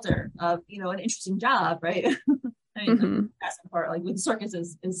 clothing, shelter, an interesting job, right? I mean, that's the part. With the circus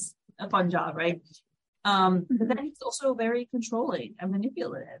is a fun job, right? But then he's also very controlling and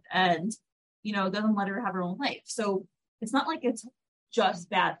manipulative, and doesn't let her have her own life. So it's not like it's just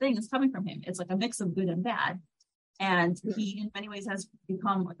bad things coming from him. It's like a mix of good and bad. And he, in many ways, has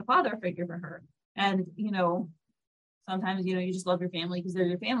become like a father figure for her. And sometimes you just love your family because they're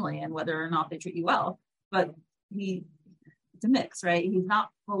your family, and whether or not they treat you well. But it's a mix, right? He's not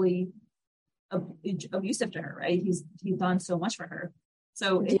fully abusive to her, right? He's done so much for her.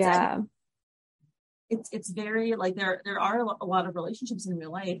 So it's very there are a lot of relationships in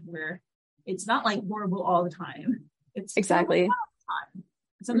real life where it's not horrible all the time. It's exactly all the time.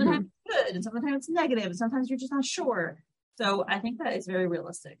 Sometimes it's good, and sometimes it's negative, and sometimes you're just not sure. So I think that it's very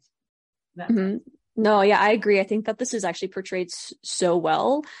realistic. No, yeah, I agree. I think that this is actually portrayed so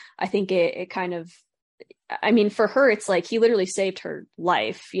well. I think it kind of, I mean, for her, it's he literally saved her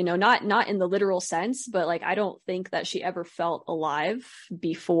life, not in the literal sense, but I don't think that she ever felt alive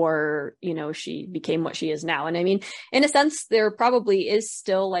before, she became what she is now. And I mean, in a sense, there probably is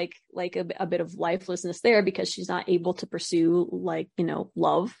still a bit of lifelessness there, because she's not able to pursue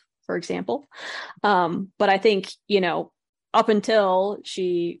love, for example. But I think, up until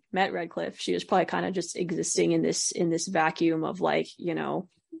she met Redcliffe, she was probably kind of just existing in this vacuum of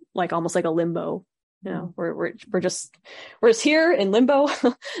almost like a limbo You know, we're just here in limbo.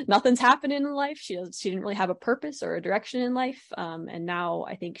 Nothing's happening in life. She didn't really have a purpose or a direction in life. And now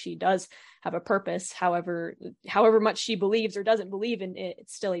I think she does have a purpose. However much she believes or doesn't believe in it,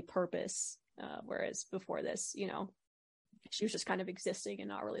 it's still a purpose. Whereas before this, you know, she was just kind of existing and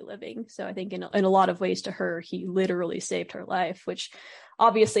not really living. So I think in a lot of ways to her, he literally saved her life, which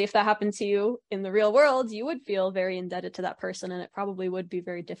obviously if that happened to you in the real world, you would feel very indebted to that person. And it probably would be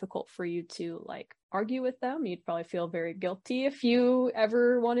very difficult for you to like argue with them. You'd probably feel very guilty if you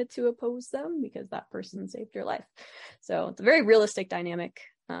ever wanted to oppose them because that person saved your life. So it's a very realistic dynamic.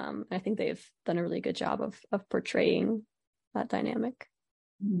 I think they've done a really good job of portraying that dynamic.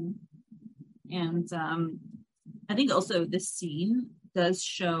 Mm-hmm. And I think also this scene does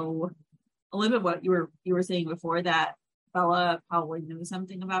show a little bit what you were saying before, that Bella probably knows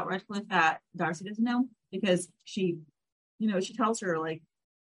something about Redcliffe that Darcy doesn't know, because she tells her, like,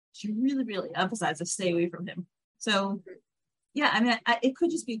 she really, really emphasizes stay away from him. So yeah, I mean, it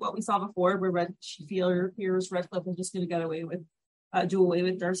could just be what we saw before, where she fears Redcliffe is just going to do away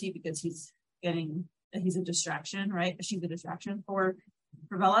with Darcy because he's a distraction, right? She's a distraction for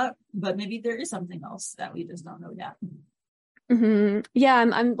Bella, but maybe there is something else that we just don't know yet. Mm-hmm. Yeah,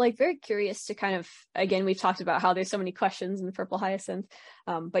 I'm like very curious to kind of, again, we've talked about how there's so many questions in Purple Hyacinth,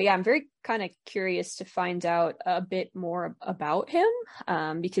 but yeah, I'm very kind of curious to find out a bit more about him,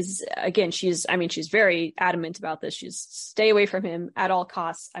 because again, she's very adamant about this. She's stay away from him at all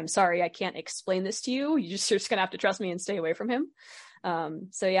costs. I'm sorry, I can't explain this to you. You're just gonna have to trust me and stay away from him.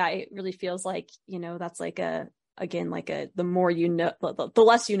 So yeah, it really feels like, you know, that's like the more you know, the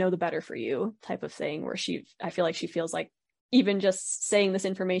less you know, the better for you type of thing, where I feel like she feels like even just saying this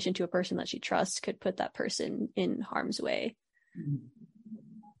information to a person that she trusts could put that person in harm's way.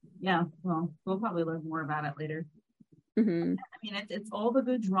 Yeah, well, we'll probably learn more about it later. Mm-hmm. I mean, it's all the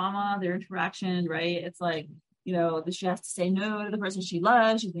good drama, their interaction, right? It's like, you know, she has to say no to the person she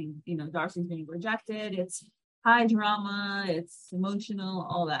loves. She's being, you know, Darcy's being rejected. It's high drama, it's emotional,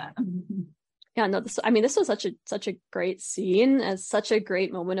 all that. Yeah, no, this was such a great scene, as such a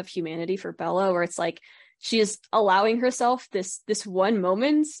great moment of humanity for Bella, where it's like she is allowing herself this one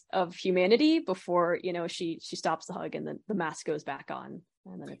moment of humanity before, you know, she stops the hug and then the mask goes back on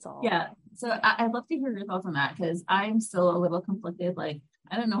and then it's all. Yeah, so I'd love to hear your thoughts on that, because I'm still a little conflicted. Like,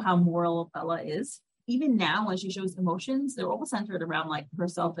 I don't know how moral Bella is. Even now, when she shows emotions, they're all centered around like her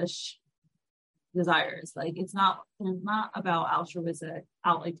selfish desires. Like, they're not about altruistic,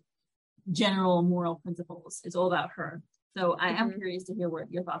 like general moral principles. It's all about her. So I am curious to hear what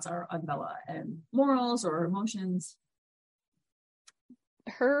your thoughts are on Bella and morals or emotions.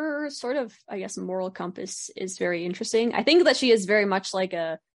 Her sort of, I guess, moral compass is very interesting. I think that she is very much like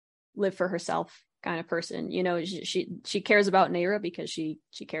a live for herself kind of person. You know, she cares about Naira because she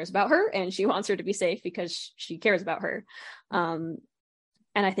cares about her, and she wants her to be safe because she cares about her. And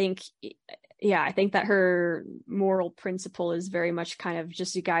I think that her moral principle is very much kind of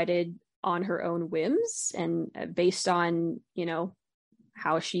just guided on her own whims and based on, you know,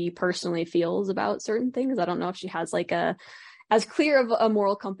 how she personally feels about certain things. I don't know if she has like as clear of a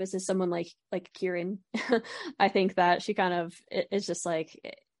moral compass as someone like Kieran. I think that she kind of is just like,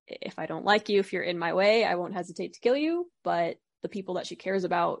 if I don't like you, if you're in my way, I won't hesitate to kill you. But the people that she cares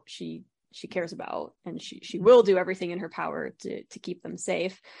about, she cares about, and she will do everything in her power to keep them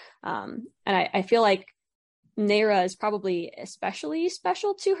safe. And I feel like Naira is probably especially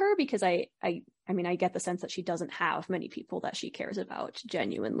special to her because I mean, I get the sense that she doesn't have many people that she cares about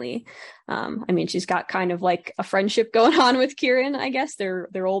genuinely. I mean, she's got kind of like a friendship going on with Kieran, I guess. They're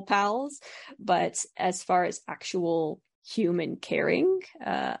old pals. But as far as actual human caring,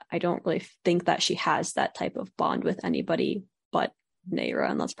 I don't really think that she has that type of bond with anybody but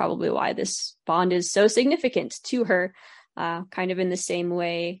Naira. And that's probably why this bond is so significant to her, kind of in the same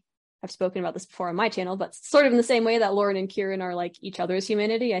way. I've spoken about this before on my channel, but sort of in the same way that Lauren and Kieran are like each other's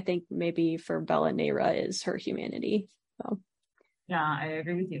humanity, I think maybe for Bella, Naira is her humanity. So. Yeah, I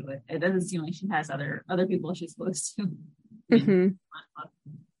agree with you. It doesn't seem like she has other people she's close to. Mm-hmm.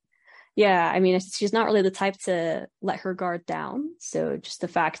 Yeah, I mean, she's not really the type to let her guard down. So just the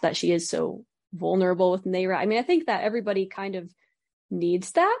fact that she is so vulnerable with Naira, I mean, I think that everybody kind of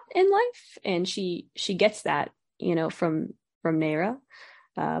needs that in life, and she gets that, you know, from Naira.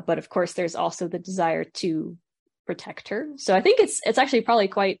 But of course, there's also the desire to protect her. So I think it's actually probably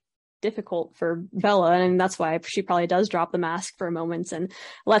quite difficult for Bella, and that's why she probably does drop the mask for a moment and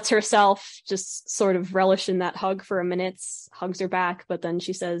lets herself just sort of relish in that hug for a minute, hugs her back, but then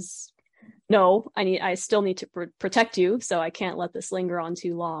she says, no, I still need to protect you, so I can't let this linger on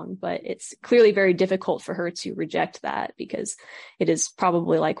too long. But it's clearly very difficult for her to reject that, because it is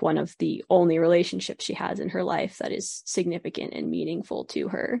probably like one of the only relationships she has in her life that is significant and meaningful to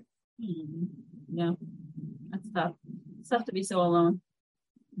her. Yeah, that's tough. It's tough to be so alone.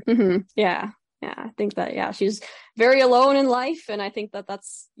 Yeah. I think that, yeah, she's very alone in life, and I think that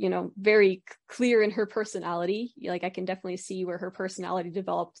that's, very clear in her personality. Like, I can definitely see where her personality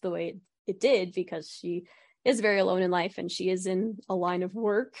developed the way it did, because she is very alone in life, and she is in a line of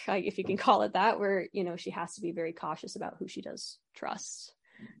work, if you can call it that, where, she has to be very cautious about who she does trust.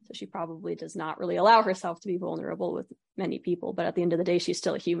 So she probably does not really allow herself to be vulnerable with many people. But at the end of the day, she's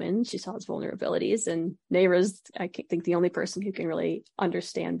still a human. She still has vulnerabilities. And Neyra's, I think, the only person who can really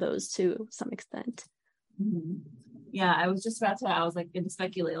understand those to some extent. Yeah, I was like, going to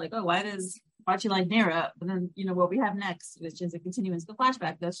speculate, like, oh, why'd she like Neyra? But then, what we have next, which is a continuance of the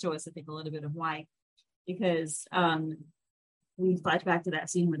flashback, does show us, I think, a little bit of why. Because we flash back to that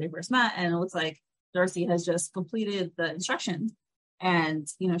scene where they first met, and it looks like Darcy has just completed the instructions. And,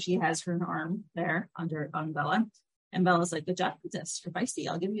 she has her arm there on Bella. And Bella's like, good job, princess. You're feisty.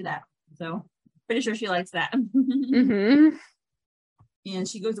 I'll give you that. So pretty sure she likes that. And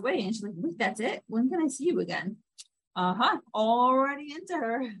she goes away, and she's like, wait, that's it? When can I see you again? Already into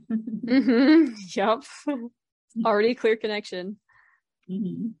her. Yep. Already clear connection.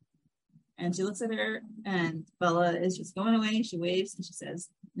 And she looks at her, and Bella is just going away. She waves, and she says,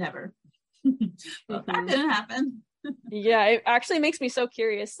 never. But that didn't happen. Yeah, it actually makes me so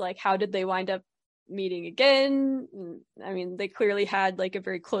curious, like, how did they wind up meeting again? I mean, they clearly had like a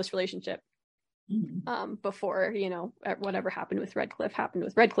very close relationship before, whatever happened with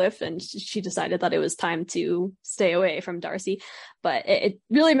Redcliffe, and she decided that it was time to stay away from Darcy. But it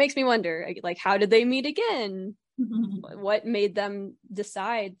really makes me wonder, like, how did they meet again? What made them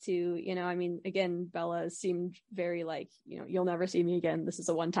decide to, again, Bella seemed very like, you'll never see me again. This is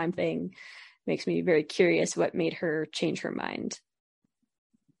a one-time thing. Makes me very curious what made her change her mind.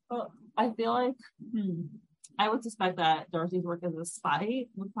 Well, I feel like I would suspect that Darcy's work as a spy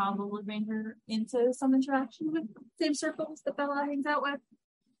would probably bring her into some interaction with the same circles that Bella hangs out with.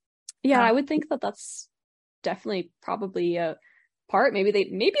 Yeah, I would think that that's definitely probably a part. Maybe they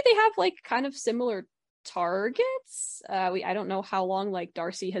have like kind of similar targets. I don't know how long like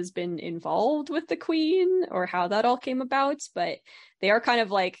Darcy has been involved with the Queen or how that all came about, but they are kind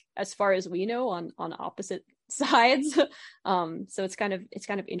of like, as far as we know, on opposite sides. So it's kind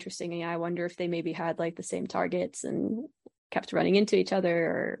of interesting. And I wonder if they maybe had like the same targets and kept running into each other,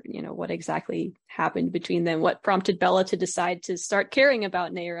 or what exactly happened between them, what prompted Bella to decide to start caring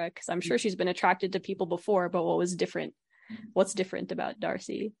about Neyra, because I'm sure she's been attracted to people before, but what's different about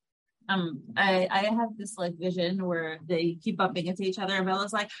Darcy? I have this like vision where they keep bumping into each other, and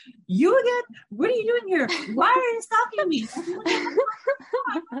Bella's like, you again? What are you doing here? Why are you stalking me?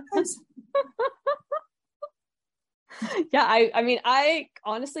 Yeah, I mean, I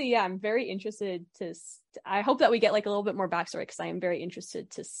honestly, yeah, I'm very interested I hope that we get like a little bit more backstory, because I am very interested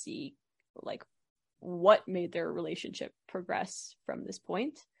to see like what made their relationship progress from this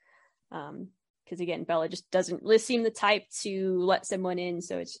point. Because again, Bella just doesn't really seem the type to let someone in.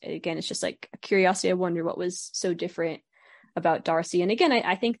 So it's just like a curiosity. I wonder what was so different about Darcy. And again,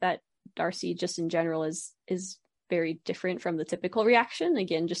 I think that Darcy just in general is very different from the typical reaction.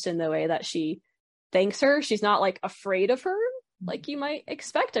 Again, just in the way that she thanks her. She's not like afraid of her like you might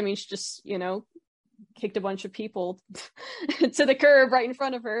expect. I mean, she just, kicked a bunch of people to the curb right in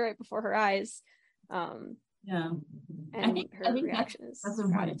front of her, right before her eyes. And her reaction is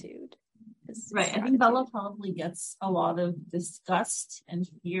gratitude. Right. I think Bella probably gets a lot of disgust and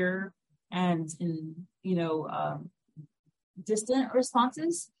fear and distant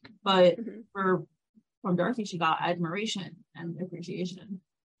responses, but from Darcy she got admiration and appreciation.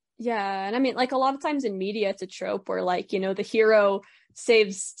 Yeah, and I mean, like, a lot of times in media it's a trope where like, the hero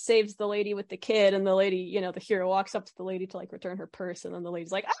saves the lady with the kid, and the lady, the hero walks up to the lady to like return her purse, and then the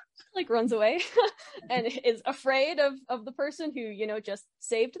lady's like, like runs away and is afraid of the person who, just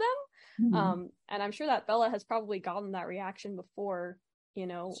saved them. And I'm sure that Bella has probably gotten that reaction before,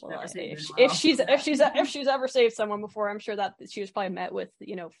 if she's ever saved someone before, I'm sure that she was probably met with,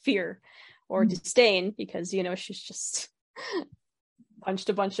 fear or disdain, because, she's just punched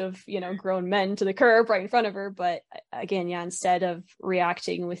a bunch of, grown men to the curb right in front of her. But again, yeah, instead of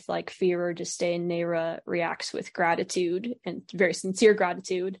reacting with like fear or disdain, Neyra reacts with gratitude, and very sincere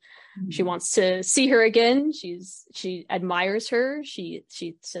gratitude. She wants to see her again. She admires her. She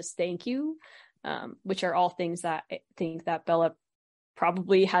says thank you, which are all things that I think that Bella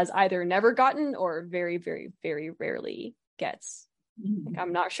probably has either never gotten or very, very, very rarely gets. Like,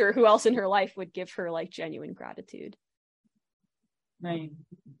 I'm not sure who else in her life would give her like genuine gratitude. Right.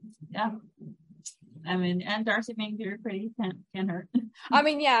 Yeah. I mean, and Darcy being very pretty can hurt. I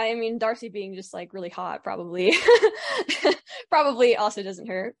mean, yeah, I mean, Darcy being just like really hot probably probably also doesn't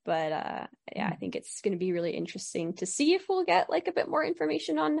hurt. But yeah, I think it's going to be really interesting to see if we'll get like a bit more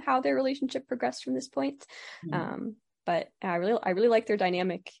information on how their relationship progressed from this point. But I really like their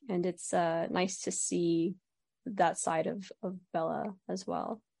dynamic, and it's nice to see that side of Bella as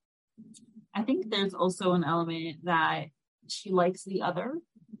well. I think there's also an element that she likes the other.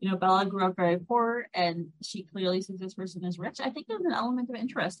 You know, Bella grew up very poor, and she clearly sees this person as rich. I think there's an element of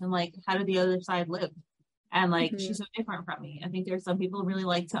interest in like, how did the other side live? And like, she's so different from me. I think there's some people who really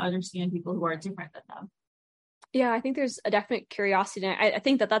like to understand people who are different than them. Yeah, I think there's a definite curiosity. I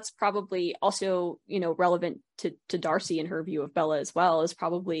think that that's probably also, you know, relevant to Darcy and her view of Bella as well. Is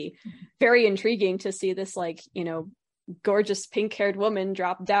probably very intriguing to see this, like, you know, gorgeous pink-haired woman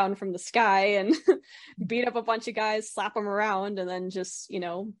drop down from the sky and beat up a bunch of guys, slap them around, and then just, you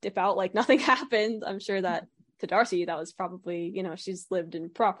know, dip out like nothing happened. I'm sure that to Darcy, that was probably, you know, she's lived in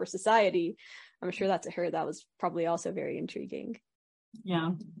proper society. I'm sure that to her, that was probably also very intriguing.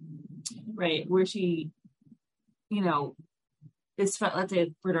 Yeah, right. Where she, you know, let's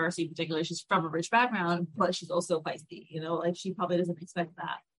say for Darcy in particular, she's from a rich background, but she's also feisty, you know, like she probably doesn't expect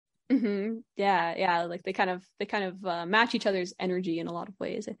that. Yeah, like they kind of match each other's energy in a lot of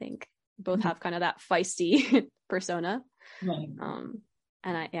ways. I think both have kind of that feisty persona. Right.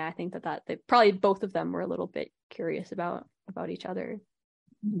 And I think that they probably both of them were a little bit curious about each other.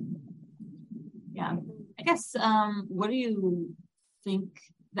 Yeah, I guess what do you think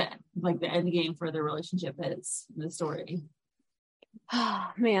that like the end game for their relationship is in the story? Oh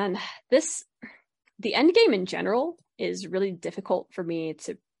man, the end game in general is really difficult for me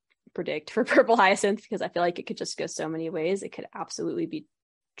to predict for Purple Hyacinth, because I feel like it could just go so many ways. It could absolutely be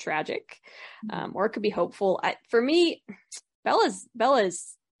tragic, or it could be hopeful. For me, Bella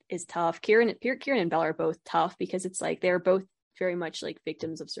is tough. Kieran and Bella are both tough because it's like they're both very much like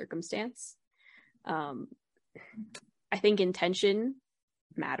victims of circumstance. I think intention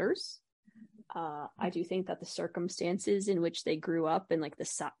matters. I do think that the circumstances in which they grew up and like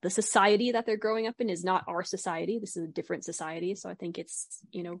the society that they're growing up in is not our society. This is a different society. So I think it's,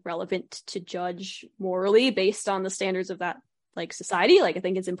 you know, relevant to judge morally based on the standards of that like society. Like, I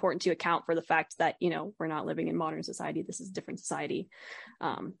think it's important to account for the fact that, you know, we're not living in modern society. This is a different society.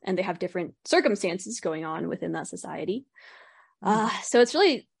 And they have different circumstances going on within that society. So it's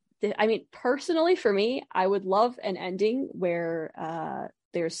really, I mean, personally for me, I would love an ending where,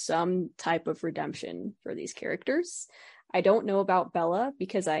 there's some type of redemption for these characters. I don't know about Bella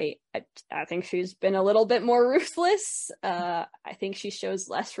because I think she's been a little bit more ruthless. I think she shows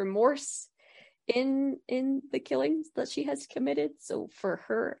less remorse in the killings that she has committed. So for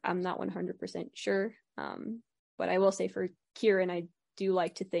her, I'm not 100% sure. But I will say for Kieran, I do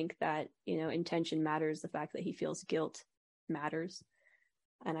like to think that, you know, intention matters. The fact that he feels guilt matters.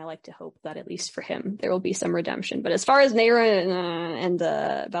 And I like to hope that at least for him, there will be some redemption. But as far as Nayra and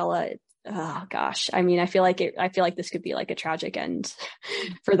Bella, oh gosh, I mean, I feel like this could be like a tragic end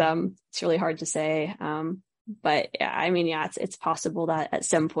for them. It's really hard to say. But yeah, I mean, yeah, it's possible that at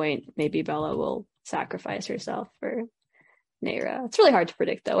some point maybe Bella will sacrifice herself for Nayra. It's really hard to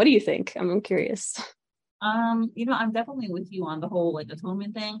predict, though. What do you think? I'm curious. You know, I'm definitely with you on the whole like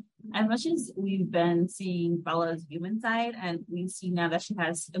atonement thing. As much as we've been seeing Bella's human side and we see now that she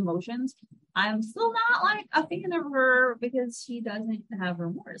has emotions, I'm still not like a fan of her because she doesn't have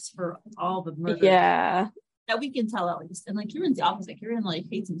remorse for all the murder. Yeah. That we can tell at least. And like Kieran's the opposite. Kieran like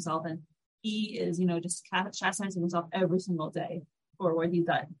hates himself and he is, you know, just chastising himself every single day for what he's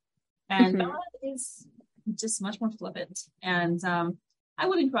done. And Bella is just much more flippant. And I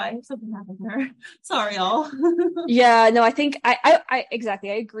wouldn't cry if something happened to her. Sorry, y'all. Yeah, no, I think I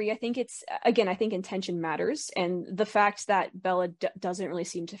exactly. I agree. I think it's, again, I think intention matters. And the fact that Bella doesn't really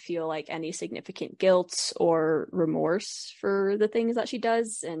seem to feel like any significant guilt or remorse for the things that she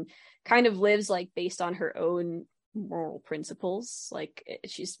does and kind of lives like based on her own moral principles. Like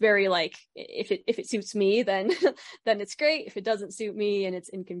she's very like, if it suits me, then it's great. If it doesn't suit me and it's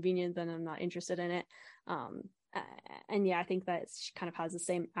inconvenient, then I'm not interested in it. And yeah, I think that she kind of has the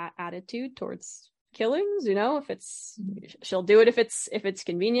same attitude towards killings. You know, she'll do it if it's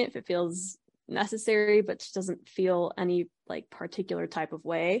convenient, if it feels necessary, but she doesn't feel any like particular type of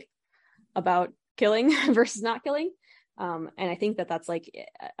way about killing versus not killing. And I think that that's like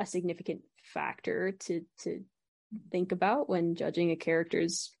a significant factor to think about when judging a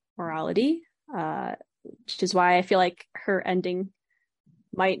character's morality, which is why I feel like her ending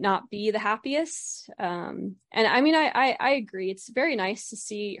might not be the happiest. And I mean, I agree. It's very nice to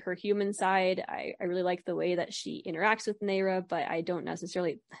see her human side. I really like the way that she interacts with Neira, but I don't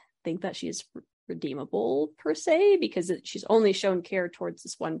necessarily think that she's redeemable per se, because she's only shown care towards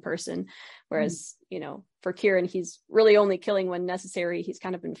this one person. Whereas, for Kieran, he's really only killing when necessary. He's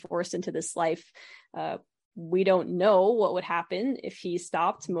kind of been forced into this life. We don't know what would happen if he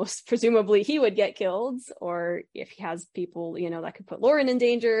stopped. Most presumably he would get killed, or if he has people, that could put Lauren in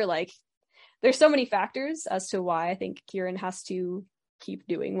danger. Like, there's so many factors as to why I think Kieran has to keep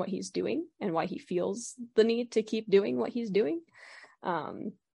doing what he's doing, and why he feels the need to keep doing what he's doing.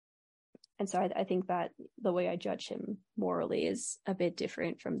 And so I think that the way I judge him morally is a bit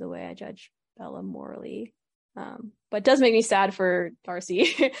different from the way I judge Bella morally. But it does make me sad for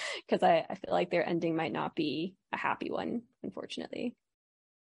Darcy, because I feel like their ending might not be a happy one, unfortunately.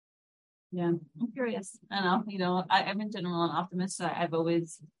 Yeah, I'm curious. I don't know. I'm in general an optimist. So I'm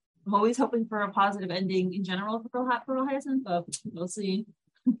always hoping for a positive ending in general for Hyacinth, but we'll see.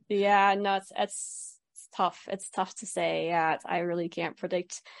 Yeah, no, it's tough. It's tough to say. Yeah, I really can't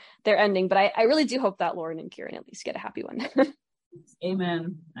predict their ending, but I really do hope that Lauren and Kieran at least get a happy one.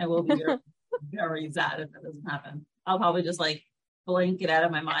 Amen. I will be very sad if that doesn't happen. I'll probably just blank it out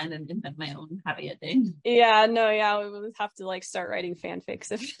of my mind and invent my own happy ending. Yeah, we will have to start writing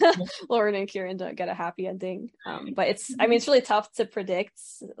fanfics if Lauren and Kieran don't get a happy ending. But it's really tough to predict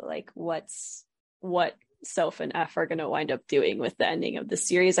what Soph and F are going to wind up doing with the ending of the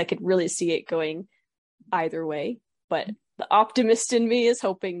series. I could really see it going either way, but the optimist in me is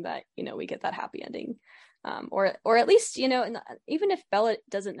hoping that we get that happy ending. Or at least, even if Bella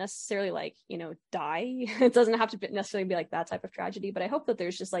doesn't necessarily die, it doesn't have to necessarily be that type of tragedy, but I hope that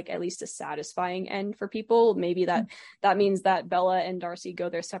there's just at least a satisfying end for people. Maybe that means that Bella and Darcy go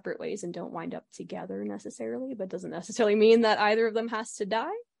their separate ways and don't wind up together necessarily, but doesn't necessarily mean that either of them has to die.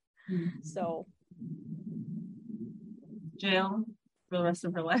 Mm-hmm. So jail for the rest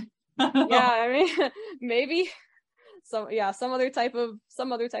of her life. Yeah, maybe some other type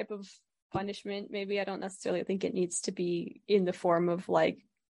of punishment. Maybe. I don't necessarily think it needs to be in the form of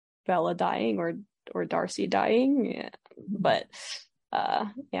Bella dying or Darcy dying. Yeah. But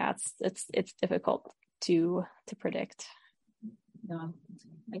it's difficult to predict. Yeah.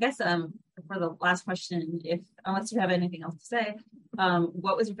 I guess for the last question, unless you have anything else to say,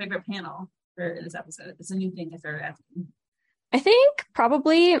 what was your favorite panel for this episode? It's a new thing I started asking. I think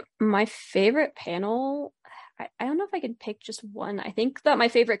probably my favorite panel, I don't know if I could pick just one. I think that my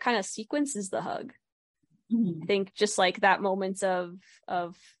favorite kind of sequence is the hug. Mm-hmm. I think just that moment of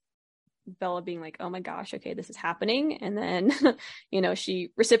Bella being oh my gosh, okay, this is happening. And then, she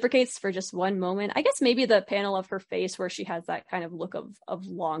reciprocates for just one moment. I guess maybe the panel of her face where she has that kind of look of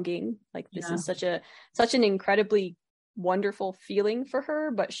longing. This is such an incredibly wonderful feeling for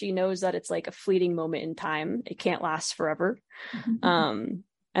her, but she knows that it's a fleeting moment in time. It can't last forever. Mm-hmm.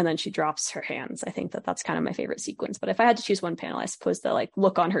 And then she drops her hands. I think that that's kind of my favorite sequence. But if I had to choose one panel, I suppose the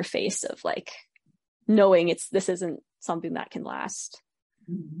look on her face of knowing this isn't something that can last.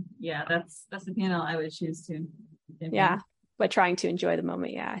 Yeah, that's the panel I would choose too. Yeah, but trying to enjoy the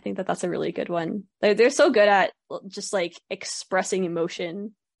moment. Yeah, I think that that's a really good one. They're so good at just expressing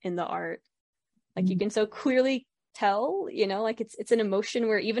emotion in the art. You can so clearly tell, it's an emotion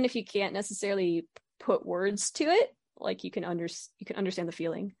where even if you can't necessarily put words to it, you can understand the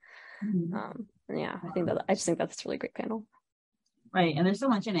feeling. Mm-hmm. I just think that's a really great panel. Right, and there's so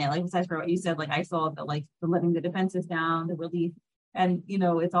much in it. Besides for what you said, I saw the the letting the defenses down, the relief, and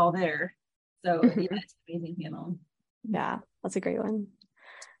it's all there. So it's an amazing panel. Yeah, that's a great one.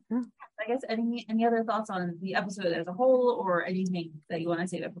 Yeah. I guess any other thoughts on the episode as a whole, or anything that you want to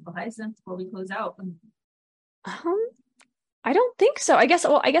say about Purple Hyacinth before we close out? I don't think so. I guess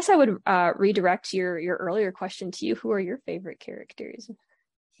I would redirect your earlier question to you. Who are your favorite characters?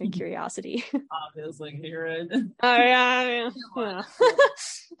 My curiosity. Obviously, Kieran. Oh yeah.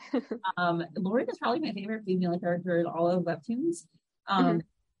 Lauren is probably my favorite female character in all of webtoons.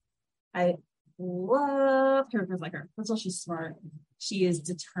 I love characters like her. First of all, she's smart. She is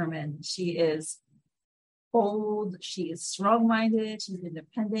determined. She is bold. She is strong-minded. She's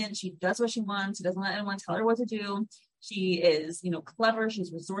independent. She does what she wants. She doesn't let anyone tell her what to do. She is, clever.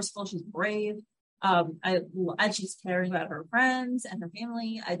 She's resourceful. She's brave. And she's caring about her friends and her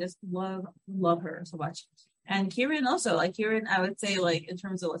family. I just love her so much. And Kieran also, Kieran, I would say, in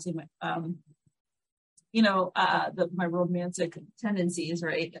terms of, let's say, my romantic tendencies,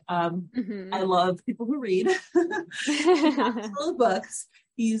 right? I love people who read books.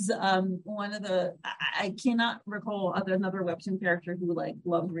 He's one of the I cannot recall another webtoon character who like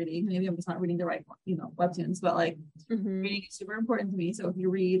loves reading. Maybe I'm just not reading the right webtoons, but like reading is super important to me. So if you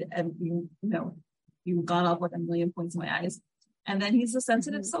read and you've gone up like a million points in my eyes. And then he's a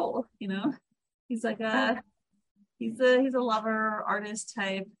sensitive soul, he's like he's a lover artist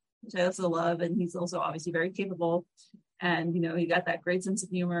type, which I also love, and he's also obviously very capable, and he got that great sense of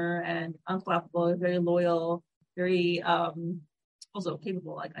humor and unflappable, very loyal, very also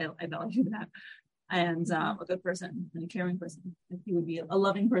capable. Like I value that, and a good person and a caring person. He would be a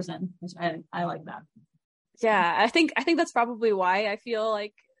loving person, which I like that. Yeah, I think that's probably why I feel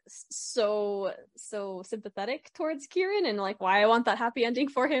like so sympathetic towards Kieran, and like why I want that happy ending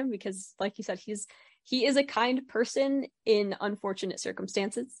for him, because like you said, he is a kind person in unfortunate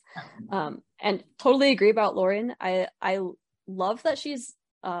circumstances. And totally agree about Lauren. I love that she's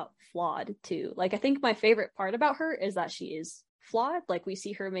flawed too. Like I think my favorite part about her is that she is flawed. Like we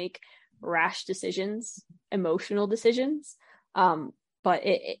see her make rash decisions, emotional decisions. But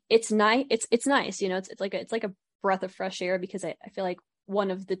it's nice. It's nice, it's like a breath of fresh air, because I feel like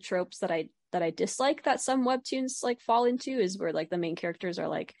one of the tropes that I dislike that some webtoons like fall into is where like the main characters are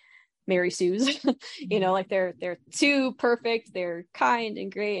like Mary Sue's, like they're too perfect, they're kind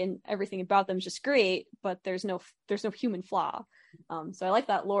and great and everything about them is just great, but there's no human flaw. So I like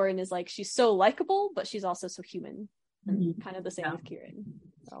that Lauren is like, she's so likable, but she's also so human, and kind of the same with Kieran.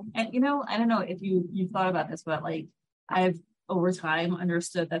 So. And I don't know if you've thought about this, but like I've over time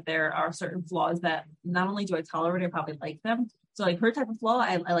understood that there are certain flaws that not only do I tolerate, I probably like them. So like her type of flaw,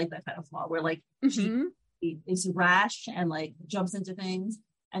 I like that kind of flaw where like she is rash and like jumps into things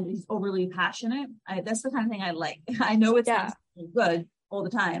and is overly passionate. That's the kind of thing I like. I know it's not good all the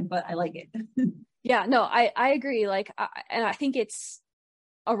time, but I like it. Yeah, no, I agree. Like, and I think it's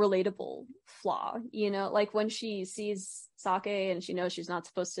a relatable flaw, like when she sees Sake and she knows she's not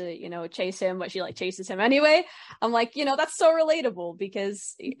supposed to, chase him, but she like chases him anyway. I'm like, that's so relatable,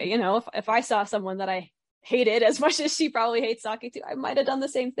 because, if I saw someone that I hated as much as she probably hates Sake too, I might have done the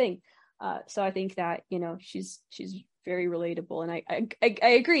same thing. So I think that, she's very relatable, and I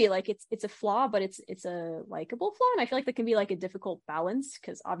agree. Like it's a flaw, but it's a likable flaw, and I feel like that can be like a difficult balance,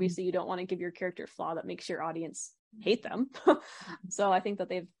 because obviously you don't want to give your character a flaw that makes your audience hate them. So I think that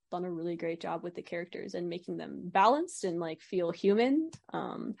they've done a really great job with the characters and making them balanced and like feel human,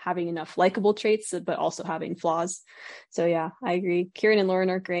 having enough likable traits but also having flaws. So yeah, I agree. Kieran and Lauren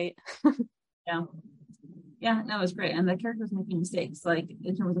are great. Yeah, no, it's great. And the characters making mistakes, like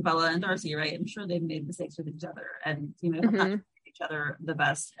in terms of Bella and Darcy, right? I'm sure they've made mistakes with each other, and not each other the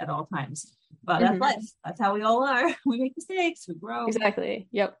best at all times. But that's life. That's how we all are. We make mistakes. We grow. Exactly.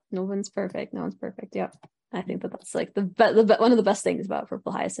 Yep. No one's perfect. Yep. I think that's like the one of the best things about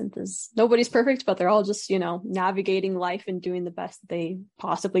Purple Hyacinth is nobody's perfect, but they're all just navigating life and doing the best they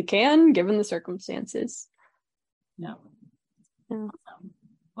possibly can given the circumstances. Yeah. Awesome.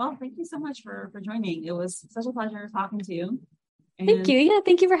 Well, thank you so much for joining. It was such a pleasure talking to you. And thank you. Yeah,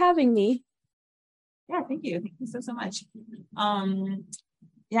 thank you for having me. Yeah, thank you. Thank you so much.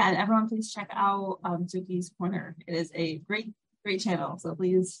 Yeah, and everyone, please check out Tsuki's Corner. It is a great channel, so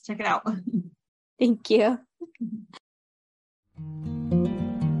please check it out. Thank you.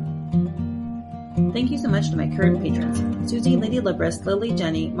 Thank you so much to my current patrons: Susie, Lady Libris, Lily,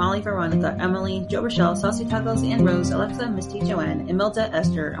 Jenny, Molly, Veronica, Emily, Joe Rochelle, Saucy Tacos, Ann Rose, Alexa, Misty, Joanne, Emilda,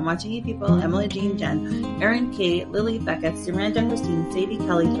 Esther, I'm Watching You People, Emily, Jean, Jen, Erin, Kate, Lily, Beckett, Miranda, Christine, Sadie,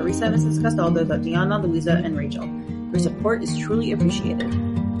 Kelly, Teresa, Mrs. Castaldo, Diana, Louisa, and Rachel. Your support is truly appreciated.